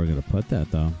figure out where I'm gonna put that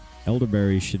though.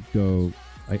 Elderberries should go.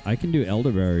 I can do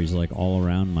elderberries like all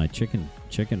around my chicken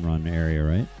run area,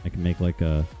 right? I can make like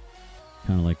a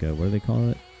kind of like a, what do they call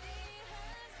it?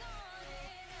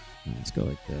 Let's go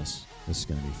like this. This is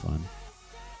gonna be fun.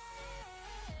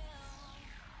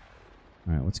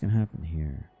 All right, what's gonna happen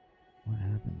here? What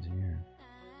happens here?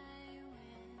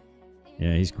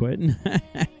 Yeah, he's quitting.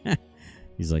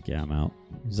 He's like, yeah, I'm out.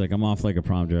 He's like, I'm off like a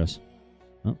prom dress.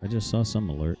 Oh, I just saw some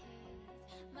alert.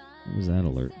 What was that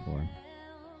alert for?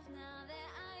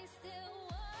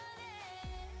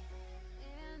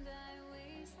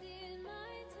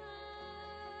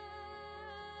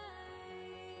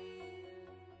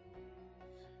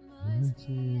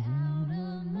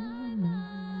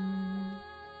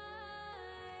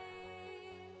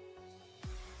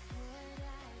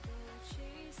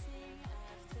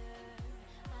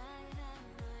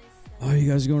 Oh, you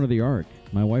guys are going to the Ark.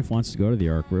 My wife wants to go to the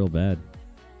Ark real bad.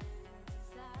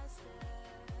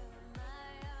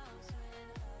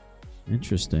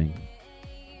 Interesting.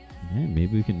 Yeah,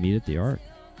 maybe we can meet at the Ark.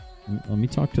 Let me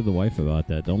talk to the wife about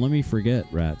that. Don't let me forget,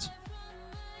 rats.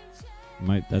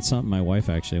 That's something my wife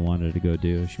actually wanted to go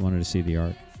do. She wanted to see the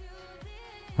Ark.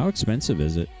 How expensive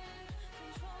is it?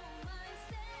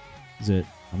 I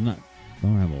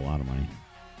don't have a lot of money.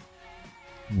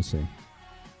 We'll see.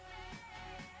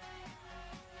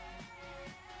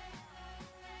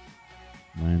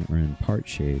 Mine are in part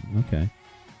shade. Okay.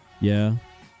 Yeah,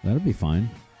 that'll be fine.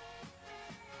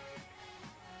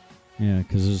 Yeah,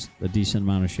 because there's a decent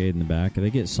amount of shade in the back. They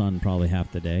get sun probably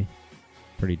half the day.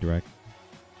 Pretty direct.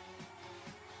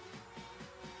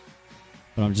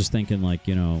 But I'm just thinking, like,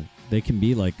 you know, they can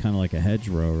be like kind of like a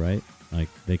hedgerow, right? Like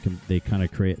they kind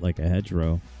of create like a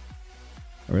hedgerow.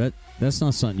 Or that's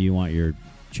not something you want your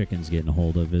chickens getting a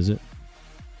hold of, is it?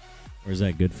 Or is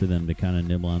that good for them to kind of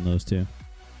nibble on those two?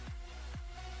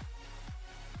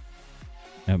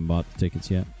 Haven't bought the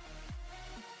tickets yet.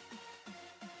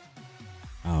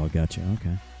 Oh, gotcha.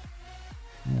 Okay.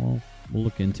 Well, we'll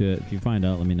look into it. If you find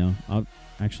out, let me know.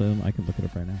 I can look it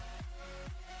up right now.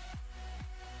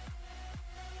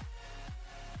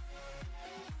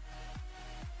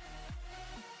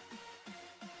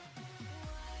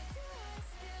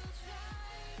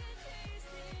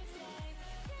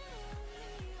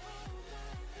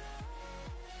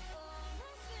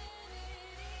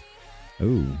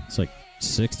 Oh, it's like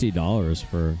 $60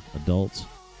 for adults.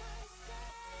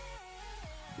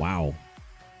 Wow.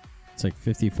 It's like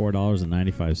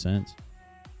 $54.95.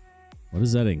 What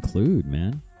does that include,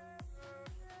 man?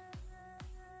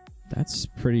 That's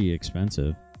pretty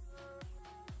expensive.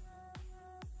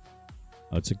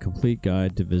 Oh, it's a complete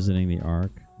guide to visiting the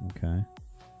Ark. Okay.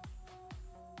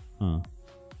 Huh.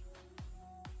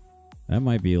 That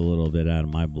might be a little bit out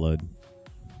of my blood.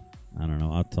 I don't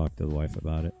know. I'll talk to the wife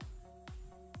about it.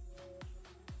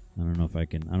 I don't know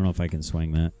if I can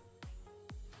swing that.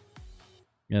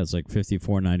 Yeah, it's like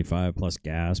 $54.95 plus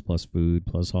gas, plus food,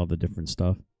 plus all the different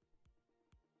stuff.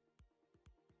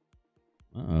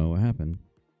 Uh-oh, what happened?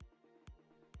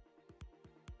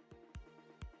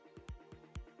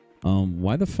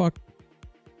 Why the fuck?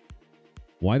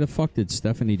 Why the fuck did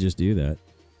Stephanie just do that?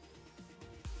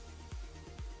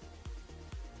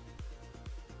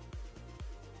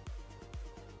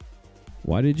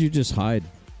 Why did you just hide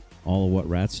all of what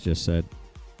Rats just said?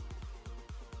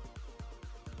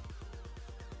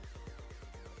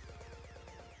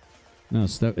 No,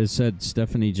 it said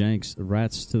Stephanie Jenks.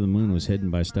 Rats to the Moon was hidden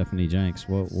by Stephanie Jenks.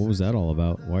 What was that all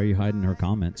about? Why are you hiding her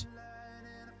comments?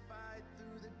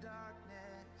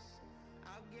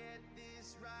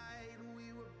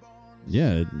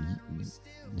 Yeah, it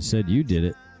said you did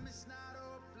it.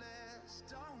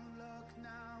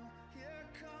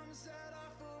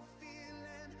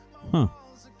 Huh.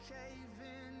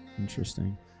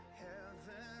 Interesting.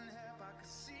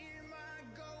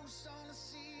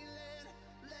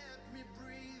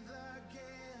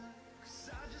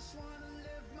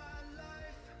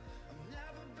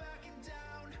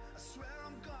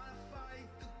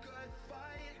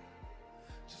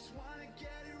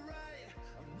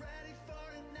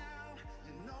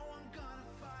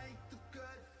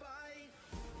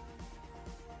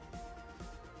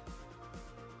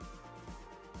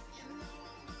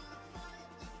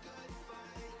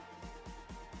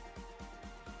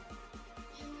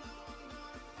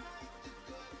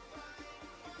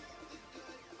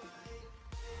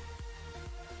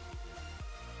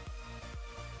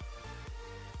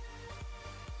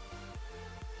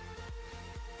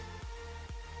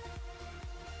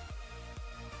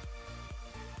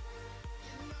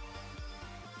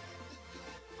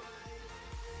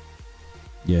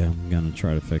 Yeah, I'm gonna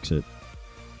try to fix it.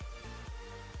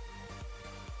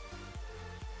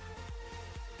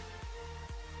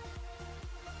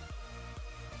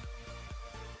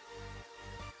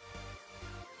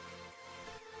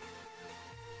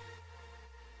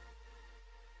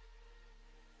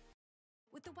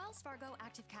 With the Wells Fargo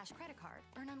Active Cash credit card,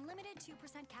 earn unlimited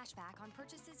 2% cash back on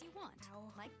purchases you want,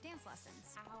 like dance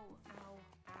lessons.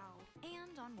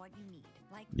 And on what you need,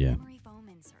 like memory foam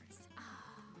inserts.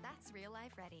 That's real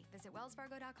life ready. Visit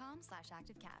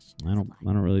wellsfargo.com/activecash. I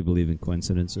don't really believe in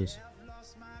coincidences.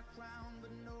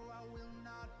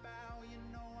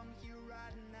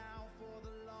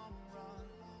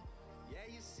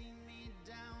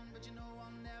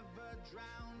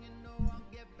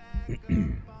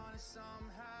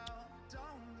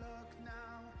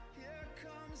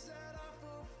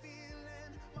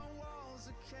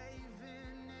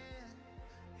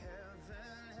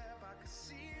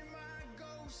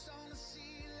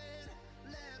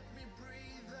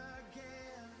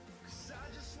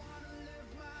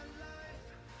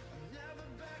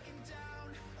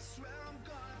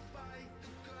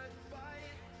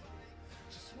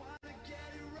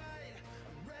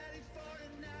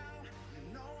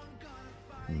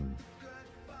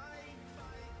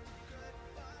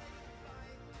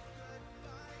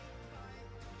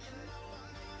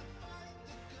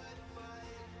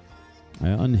 I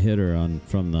unhit her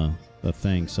from the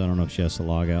thing, so I don't know if she has to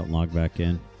log out and log back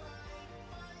in.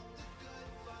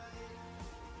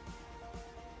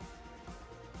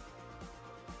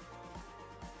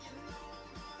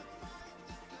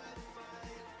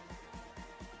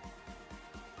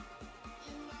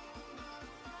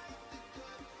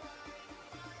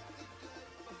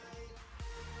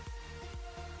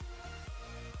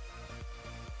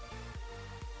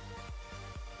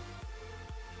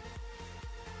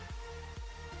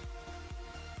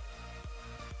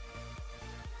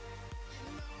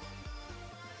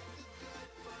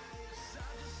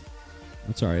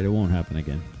 That's alright, it won't happen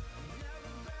again.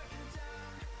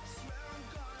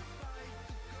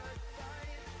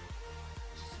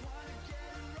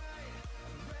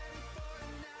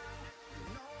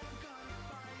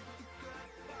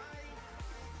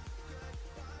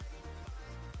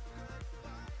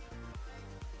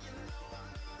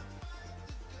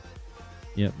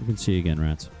 Yep, we can see you again,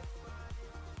 Rats.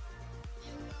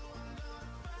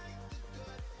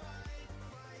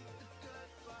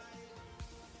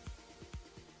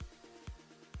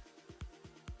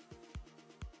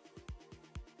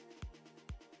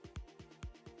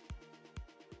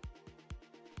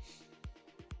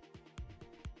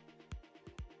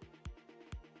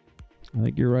 I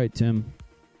think you're right, Tim.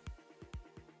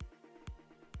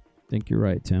 I think you're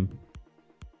right, Tim.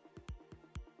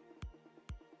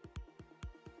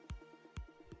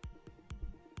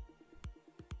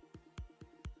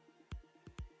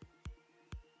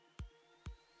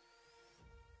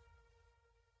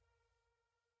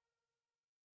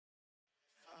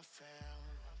 I fell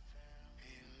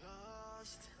and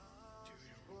lost to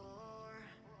the war,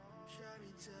 shot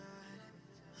me dead.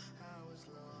 I was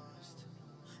lost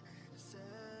and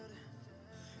sad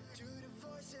to the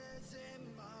voices in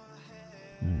my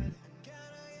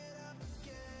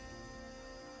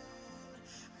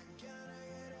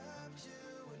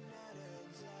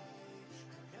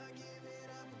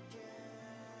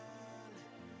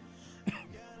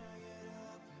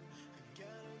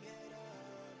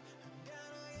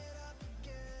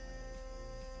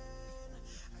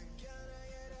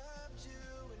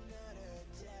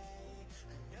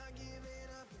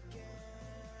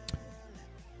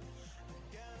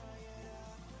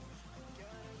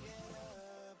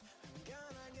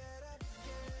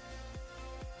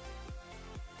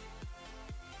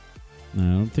No,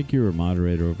 I don't think you were a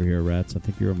moderator over here, Rats. I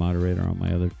think you were a moderator on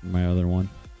my other one.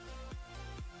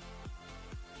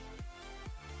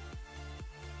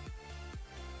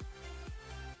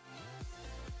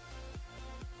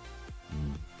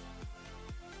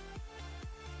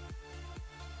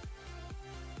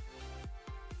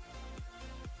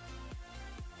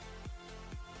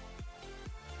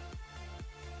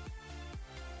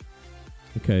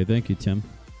 Okay, thank you, Tim.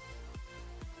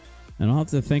 And I'll have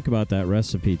to think about that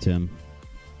recipe, Tim.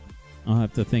 I'll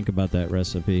have to think about that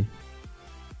recipe.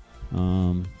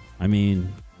 I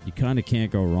mean, you kind of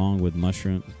can't go wrong with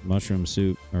mushroom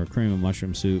soup or cream of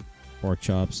mushroom soup, pork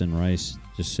chops, and rice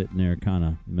just sitting there kind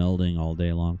of melding all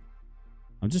day long.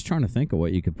 I'm just trying to think of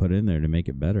what you could put in there to make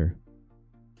it better.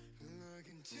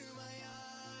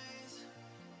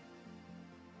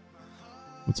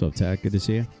 What's up, Tat? Good to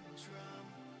see you.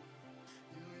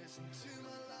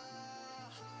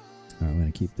 All right, I'm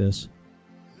going to keep this.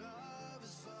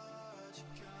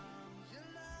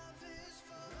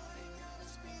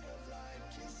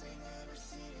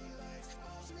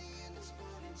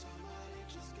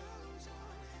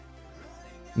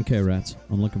 Okay, Rats.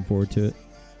 I'm looking forward to it.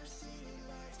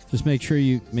 Just make sure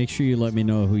you let me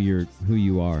know who you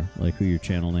are, like who your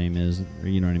channel name is, or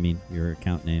you know what I mean, your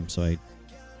account name. So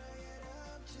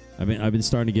I've been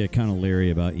starting to get kind of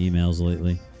leery about emails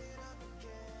lately.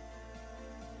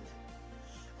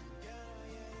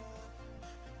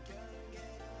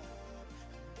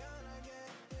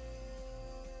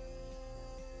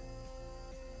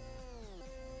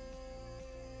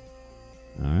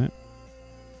 All right.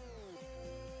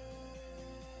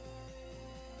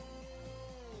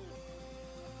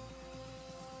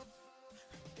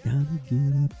 Gotta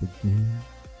get up again.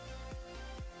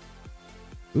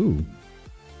 Ooh.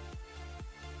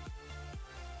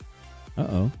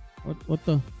 Uh-oh. What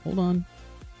the? Hold on.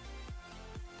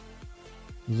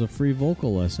 There's a free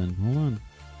vocal lesson. Hold on.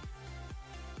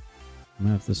 I'm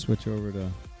gonna have to switch over to...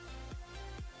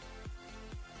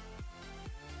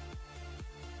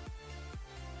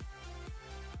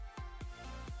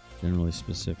 generally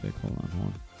specific. Hold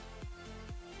on.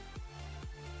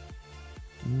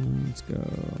 Let's go.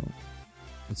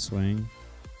 Let's swing.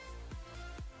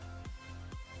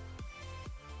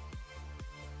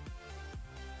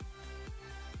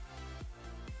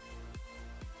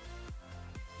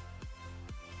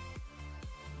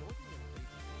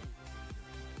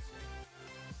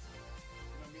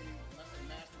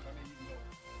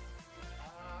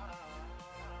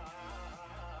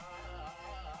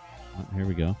 Oh, here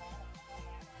we go.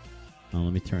 Now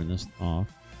let me turn this off.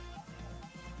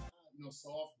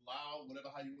 Soft, loud, whatever,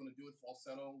 how you want to do it,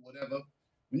 falsetto, whatever.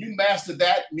 When you master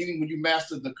that, meaning when you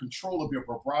master the control of your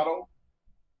vibrato,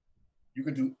 you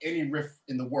can do any riff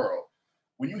in the world.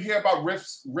 When you hear about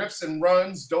riffs and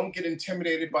runs, don't get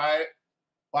intimidated by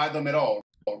them at all.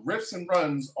 Riffs and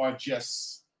runs are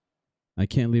just... I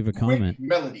can't leave a comment.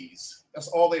 Melodies. That's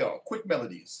all they are. Quick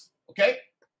melodies. Okay?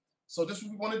 So this is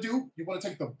what we want to do. You want to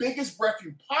take the biggest breath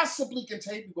you possibly can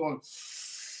take. You're going...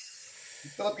 You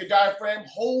fill up your diaphragm,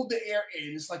 hold the air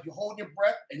in. It's like you're holding your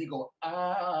breath, and you go,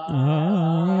 ah.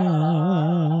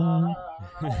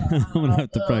 I'm going to have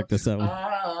to practice that one.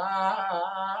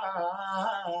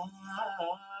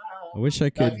 I wish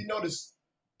I could. Now, if you notice,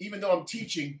 even though I'm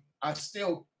teaching, I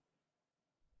still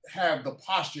have the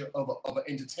posture of an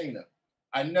entertainer.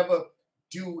 I never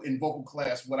do in vocal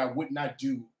class what I would not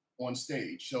do on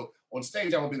stage. So on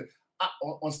stage, I would be like,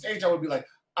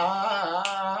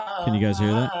 Can you guys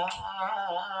hear that?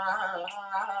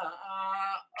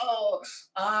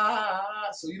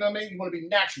 So you know what I mean? You want to be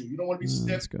natural. You don't want to be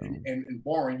stiff and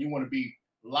boring. You want to be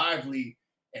lively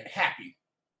and happy.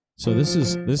 So this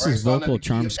is vocal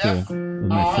charm school with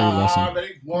my free lesson.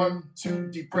 Ready? 1, 2,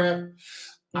 deep breath.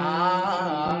 Breath.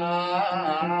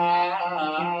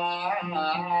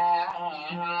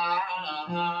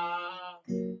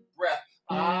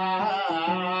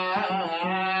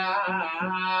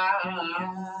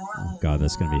 Oh God,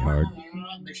 that's gonna be hard.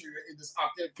 Make sure you're in this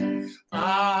octave.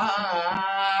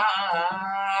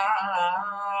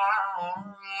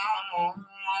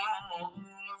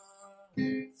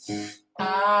 I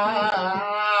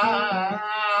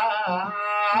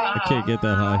can't get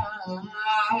that high.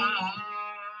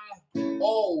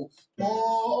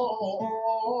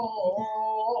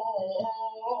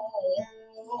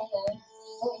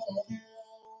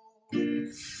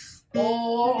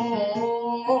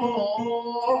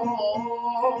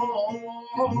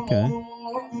 Okay.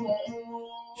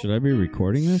 Should I be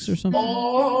recording this or something?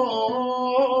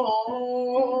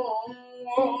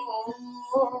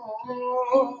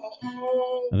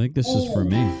 I think this is for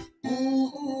me.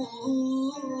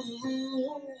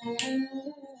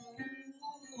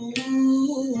 I'm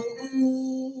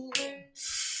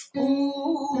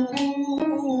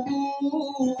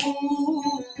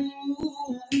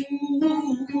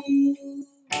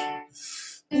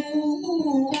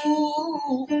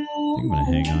gonna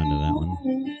hang on to that one.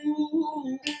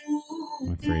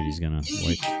 I'm afraid he's gonna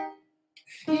wait.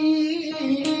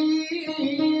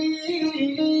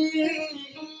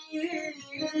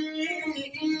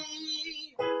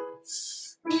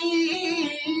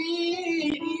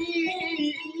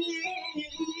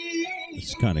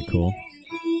 It's kind of cool.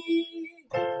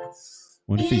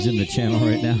 What if he's in the channel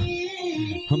right now?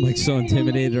 I'm like so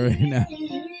intimidated right now.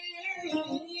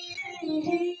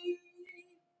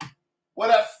 What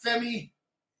up, Femi?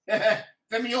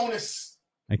 Femi Onis.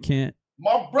 I can't.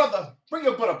 My brother, bring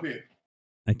your butt up here.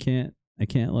 I can't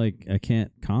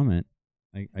comment.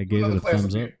 I gave it a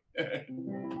thumbs up.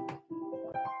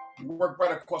 You work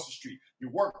right across the street. You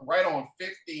work right on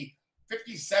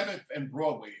 57th and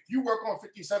Broadway. If you work on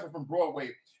 57th and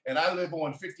Broadway, and I live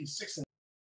on 56th and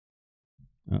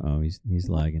Uh-oh, he's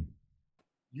lagging.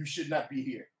 You should not be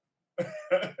here.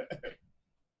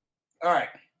 All right.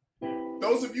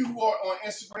 Those of you who are on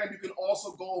Instagram, you can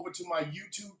also go over to my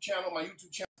YouTube channel. My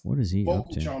YouTube channel. What is he Vocal up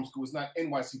to? Charm School. It's not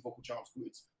NYC Vocal Charm School.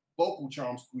 It's Vocal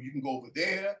Charm School. You can go over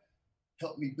there,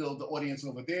 help me build the audience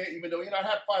over there. Even though I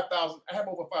have 5,000, I have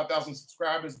over 5,000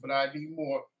 subscribers, but I need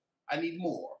more. I need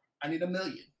more. I need 1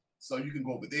 million. So you can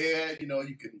go over there.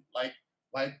 You can like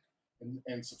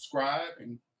and subscribe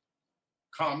and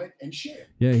comment and share.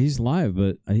 Yeah, he's live,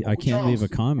 but I can't leave a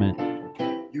comment.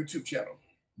 YouTube channel.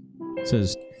 It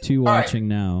says 2 watching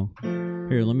now.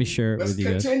 Here, let me share it with you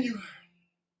guys. Continue.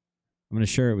 I'm going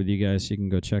to share it with you guys so you can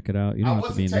go check it out. You don't have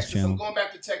to be in this channel. I'm going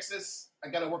back to Texas. I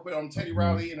got to work with Teddy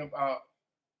Riley and I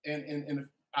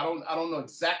don't know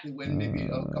exactly when. Maybe a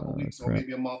couple weeks or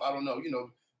maybe a month. I don't know.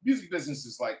 Music business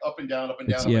is like up and down, up and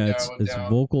down, it's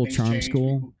Vocal Charm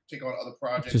School. People take on other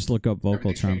projects. Just look up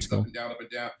Vocal Charm School. Up and down, up and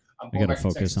down. I got to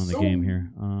focus on the game here.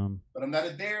 But I'm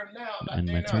not there now. I'm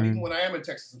not there now. Even when I am in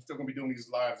Texas, I'm still going to be doing these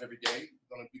lives every day.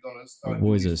 I'm going to start doing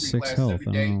boy's at these free 6 classes health.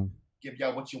 every day. Give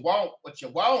y'all what you want.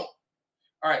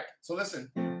 All right. So listen,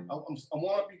 I'm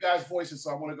warming up you guys' voices. So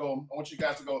I want you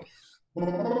guys to go.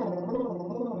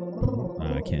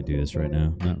 I can't do this right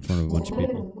now. Not in front of a bunch of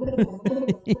people.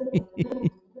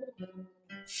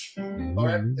 All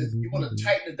right. You want to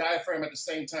tighten the diaphragm at the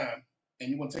same time. And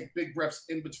you want to take big breaths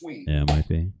in between. Yeah, it might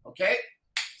be. Okay?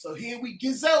 So here we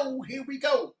go. Here we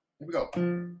go.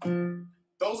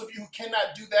 Those of you who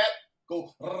cannot do that,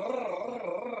 go.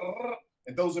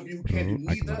 And those of you who can't do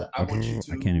neither, I want you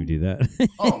to. I can't even do that.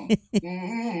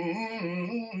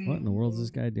 What in the world is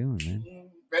this guy doing, man?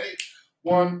 Ready?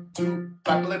 1, 2,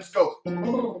 clap the lips, go.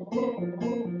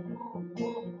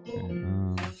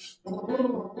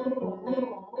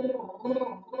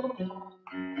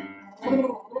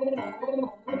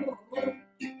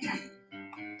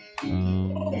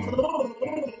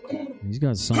 He's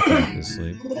got something up his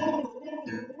sleeve.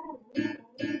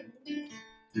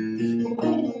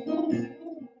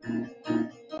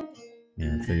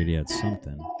 Yeah, I figured he had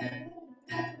something.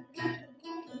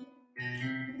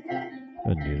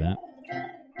 Couldn't do that.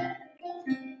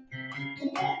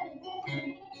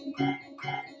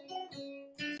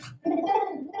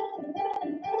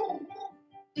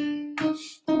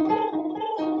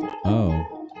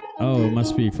 Oh, it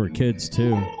must be for kids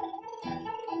too.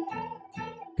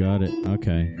 Got it.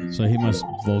 Okay. So he must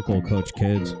vocal coach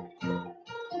kids.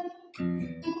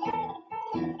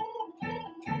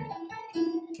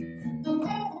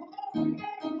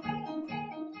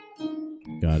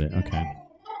 Got it. Okay.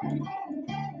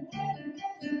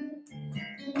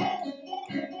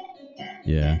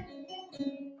 Yeah.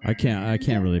 I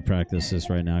can't really practice this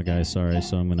right now, guys. Sorry.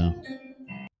 So I'm gonna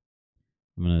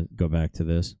go back to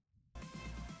this.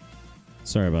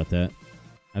 Sorry about that.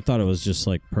 I thought it was just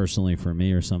like personally for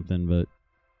me or something, but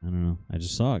I don't know. I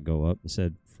just saw it go up. It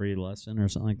said free lesson or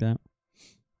something like that.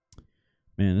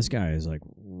 Man, this guy is like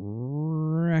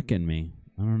wrecking me.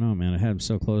 I don't know, man. I had him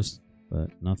so close,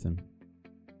 but nothing.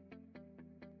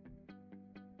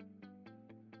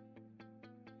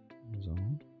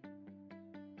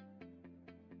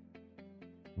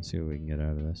 Let's see what we can get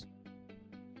out of this.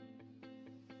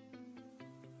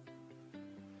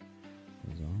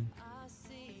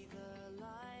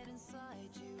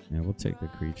 Yeah, we'll take the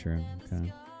creature.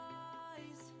 Okay.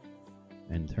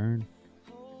 And turn.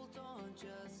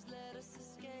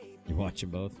 You watching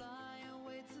both?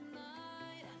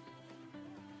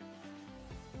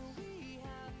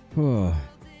 Oh,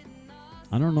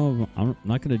 I don't know. I'm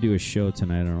not going to do a show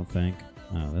tonight, I don't think.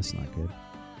 Oh, that's not good.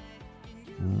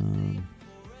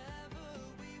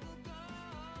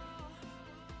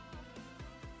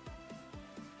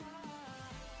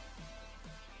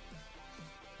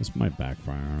 This might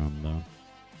backfire on him, though.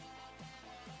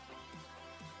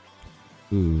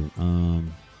 Ooh,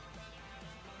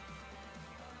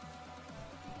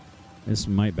 this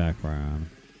might backfire on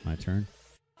him. My turn.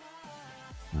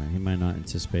 Alright, he might not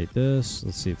anticipate this.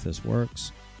 Let's see if this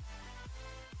works.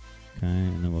 Okay,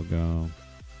 and then we'll go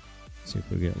see if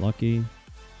we get lucky.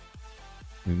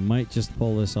 We might just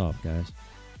pull this off, guys.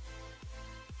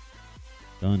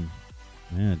 Done.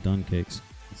 Yeah, done, cakes.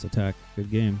 Let's attack.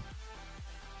 Good game.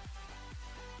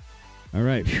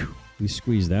 Alright, we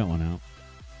squeezed that one out.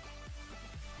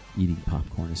 Eating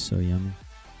popcorn is so yummy.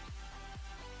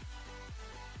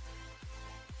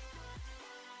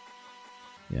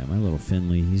 Yeah, my little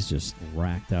Finley, he's just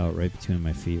racked out right between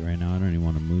my feet right now. I don't even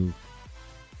want to move.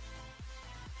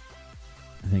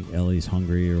 I think Ellie's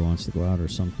hungry or wants to go out or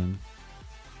something.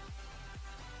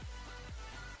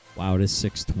 Wow, it is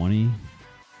 6:20.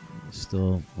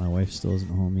 Still, my wife still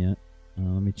isn't home yet.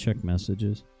 Let me check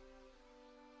messages.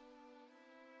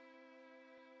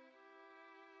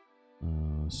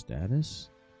 Status?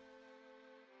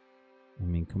 I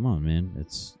mean, come on, man.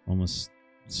 It's almost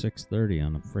 6:30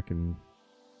 on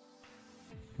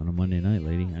a Monday night,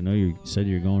 lady. I know you said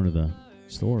you're going to the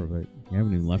store, but you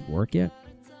haven't even left work yet?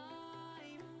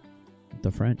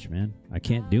 The French, man. I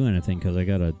can't do anything because I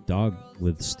got a dog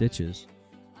with stitches.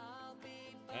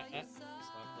 Stop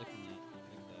clicking that.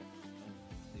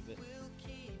 Leave it.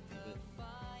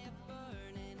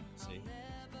 See?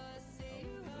 Oh,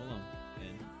 leave it alone.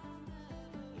 Man.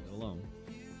 Leave it alone.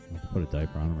 I'll have to put a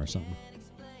diaper on him or something.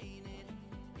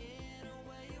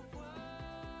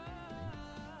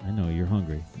 I know you're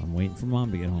hungry. I'm waiting for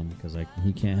Mom to get home because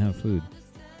he can't have food.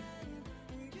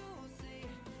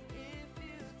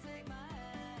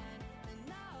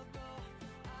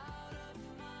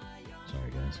 Sorry,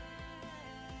 guys.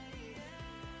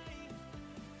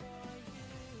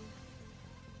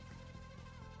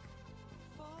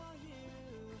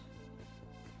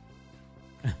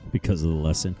 Because of the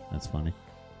lesson. That's funny.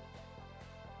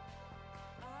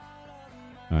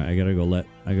 All right, I gotta go let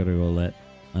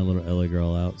my little Ellie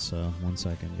girl out, so 1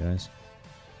 second, guys.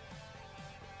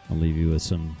 I'll leave you with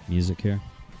some music here.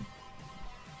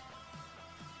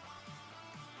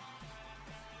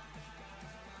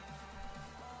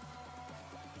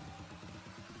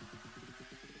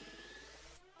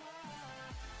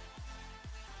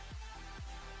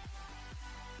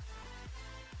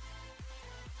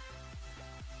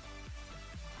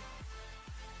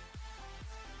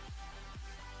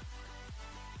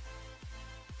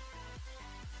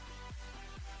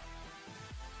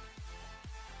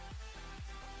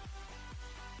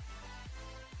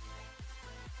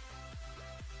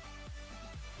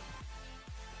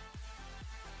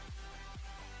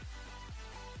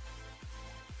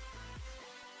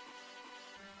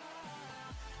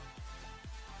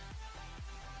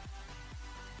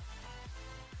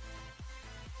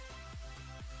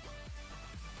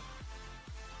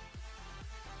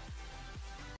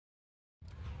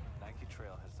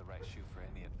 Trail has the right shoe for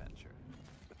any adventure,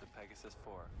 with the Pegasus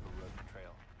 4 for road and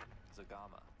trail,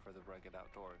 Zagama for the rugged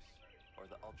outdoors, or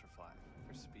the Ultrafly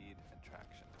for speed and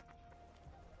traction.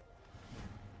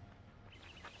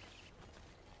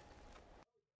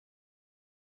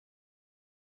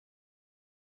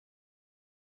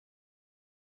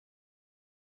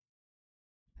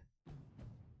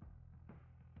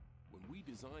 When we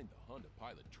designed the Honda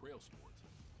Pilot Trail Sport,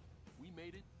 we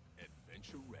made it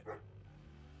adventure ready.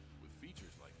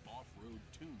 Features like off-road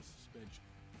tuned suspension,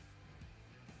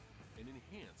 an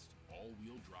enhanced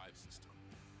all-wheel drive system,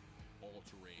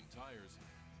 all-terrain tires,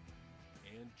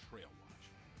 and Trail Watch,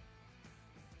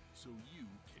 so you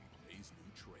can blaze new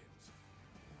trails.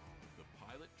 The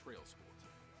Pilot Trail Sport,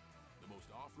 the most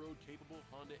off-road capable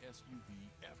Honda SUV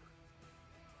ever.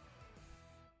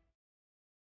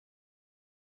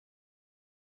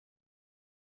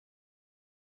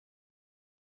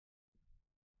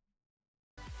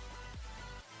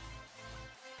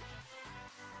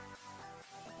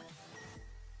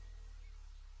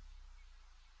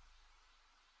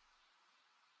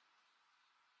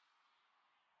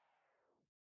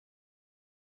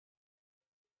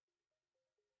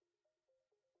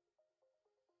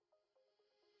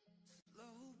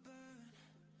 Slow burn,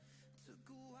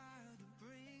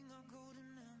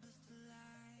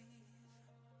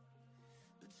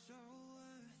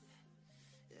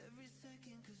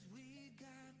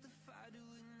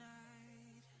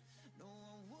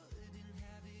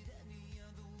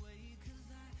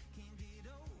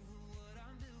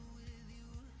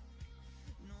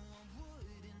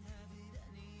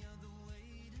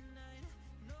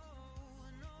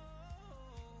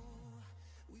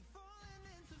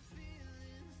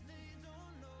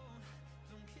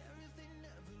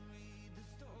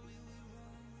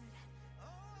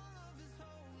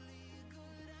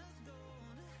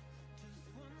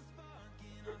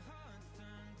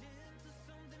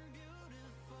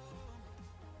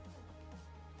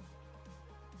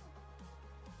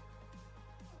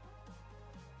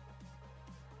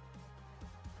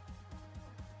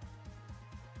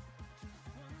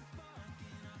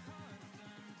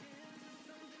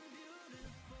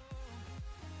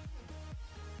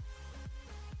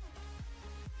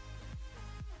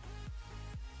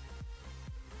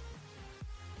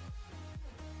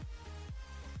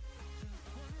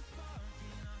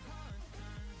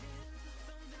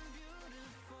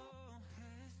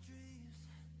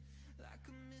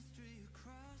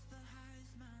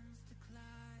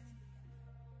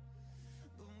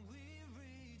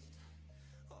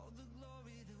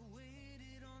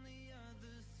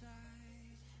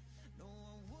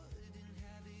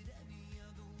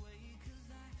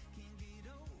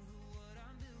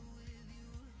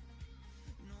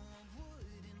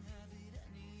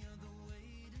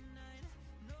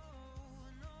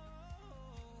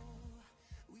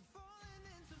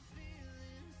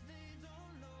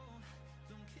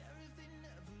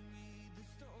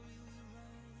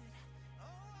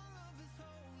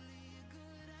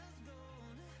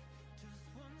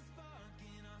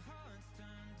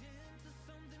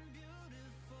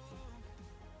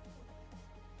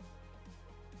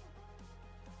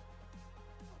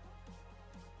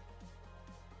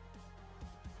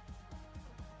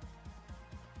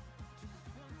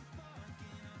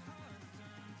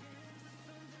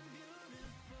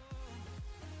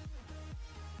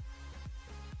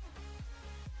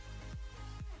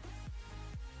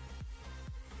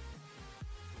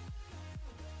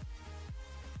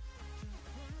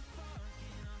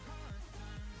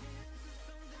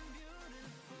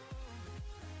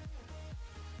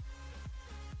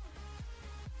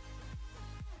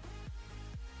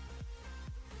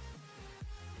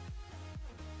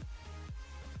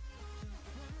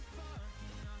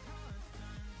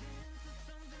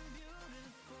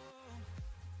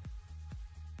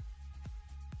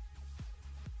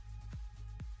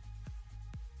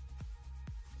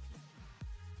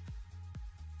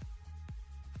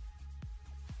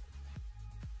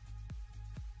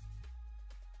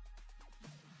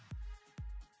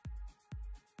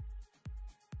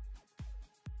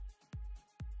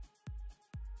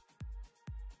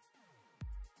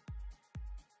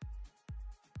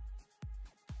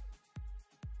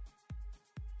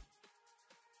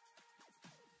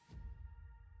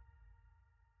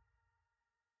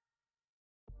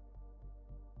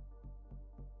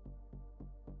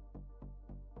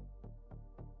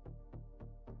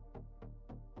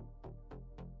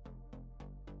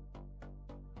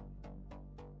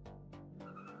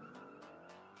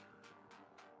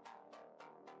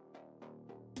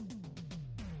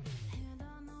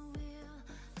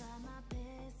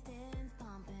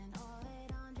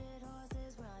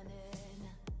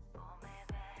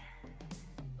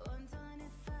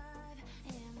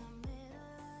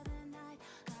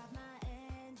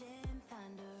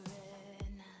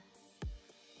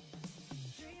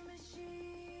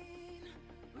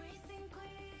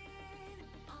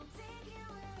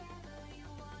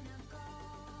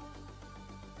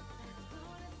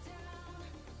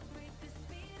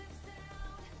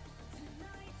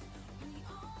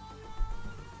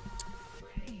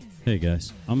 Hey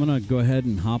guys, I'm gonna go ahead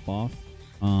and hop off.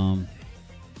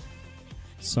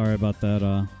 Sorry about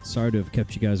that. Sorry to have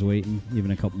kept you guys waiting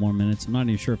even a couple more minutes. I'm not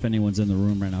even sure if anyone's in the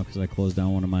room right now because I closed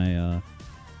down one of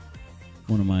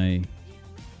my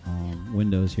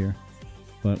windows here.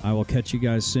 But I will catch you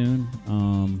guys soon.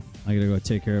 I gotta go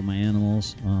take care of my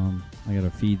animals. I gotta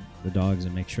feed the dogs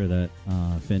and make sure that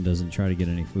Finn doesn't try to get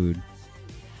any food.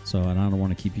 So, and I don't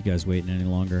want to keep you guys waiting any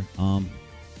longer.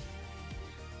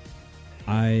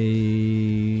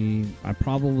 I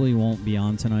probably won't be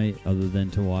on tonight other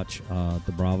than to watch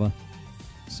the Brava.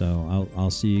 So I'll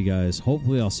see you guys.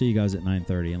 Hopefully I'll see you guys at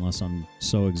 9:30 unless I'm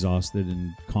so exhausted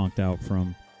and conked out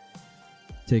from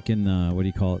taking what do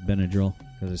you call it, Benadryl,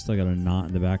 because I still got a knot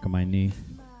in the back of my knee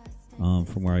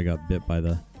from where I got bit by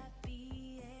the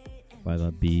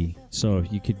bee. So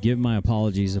if you could give my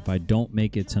apologies if I don't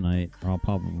make it tonight, or I'll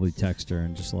probably text her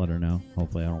and just let her know.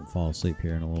 Hopefully I don't fall asleep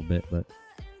here in a little bit, but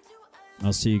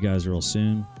I'll see you guys real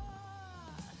soon.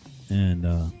 And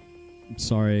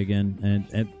sorry again,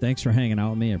 and thanks for hanging out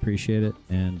with me. I appreciate it,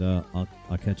 and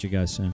I'll catch you guys soon.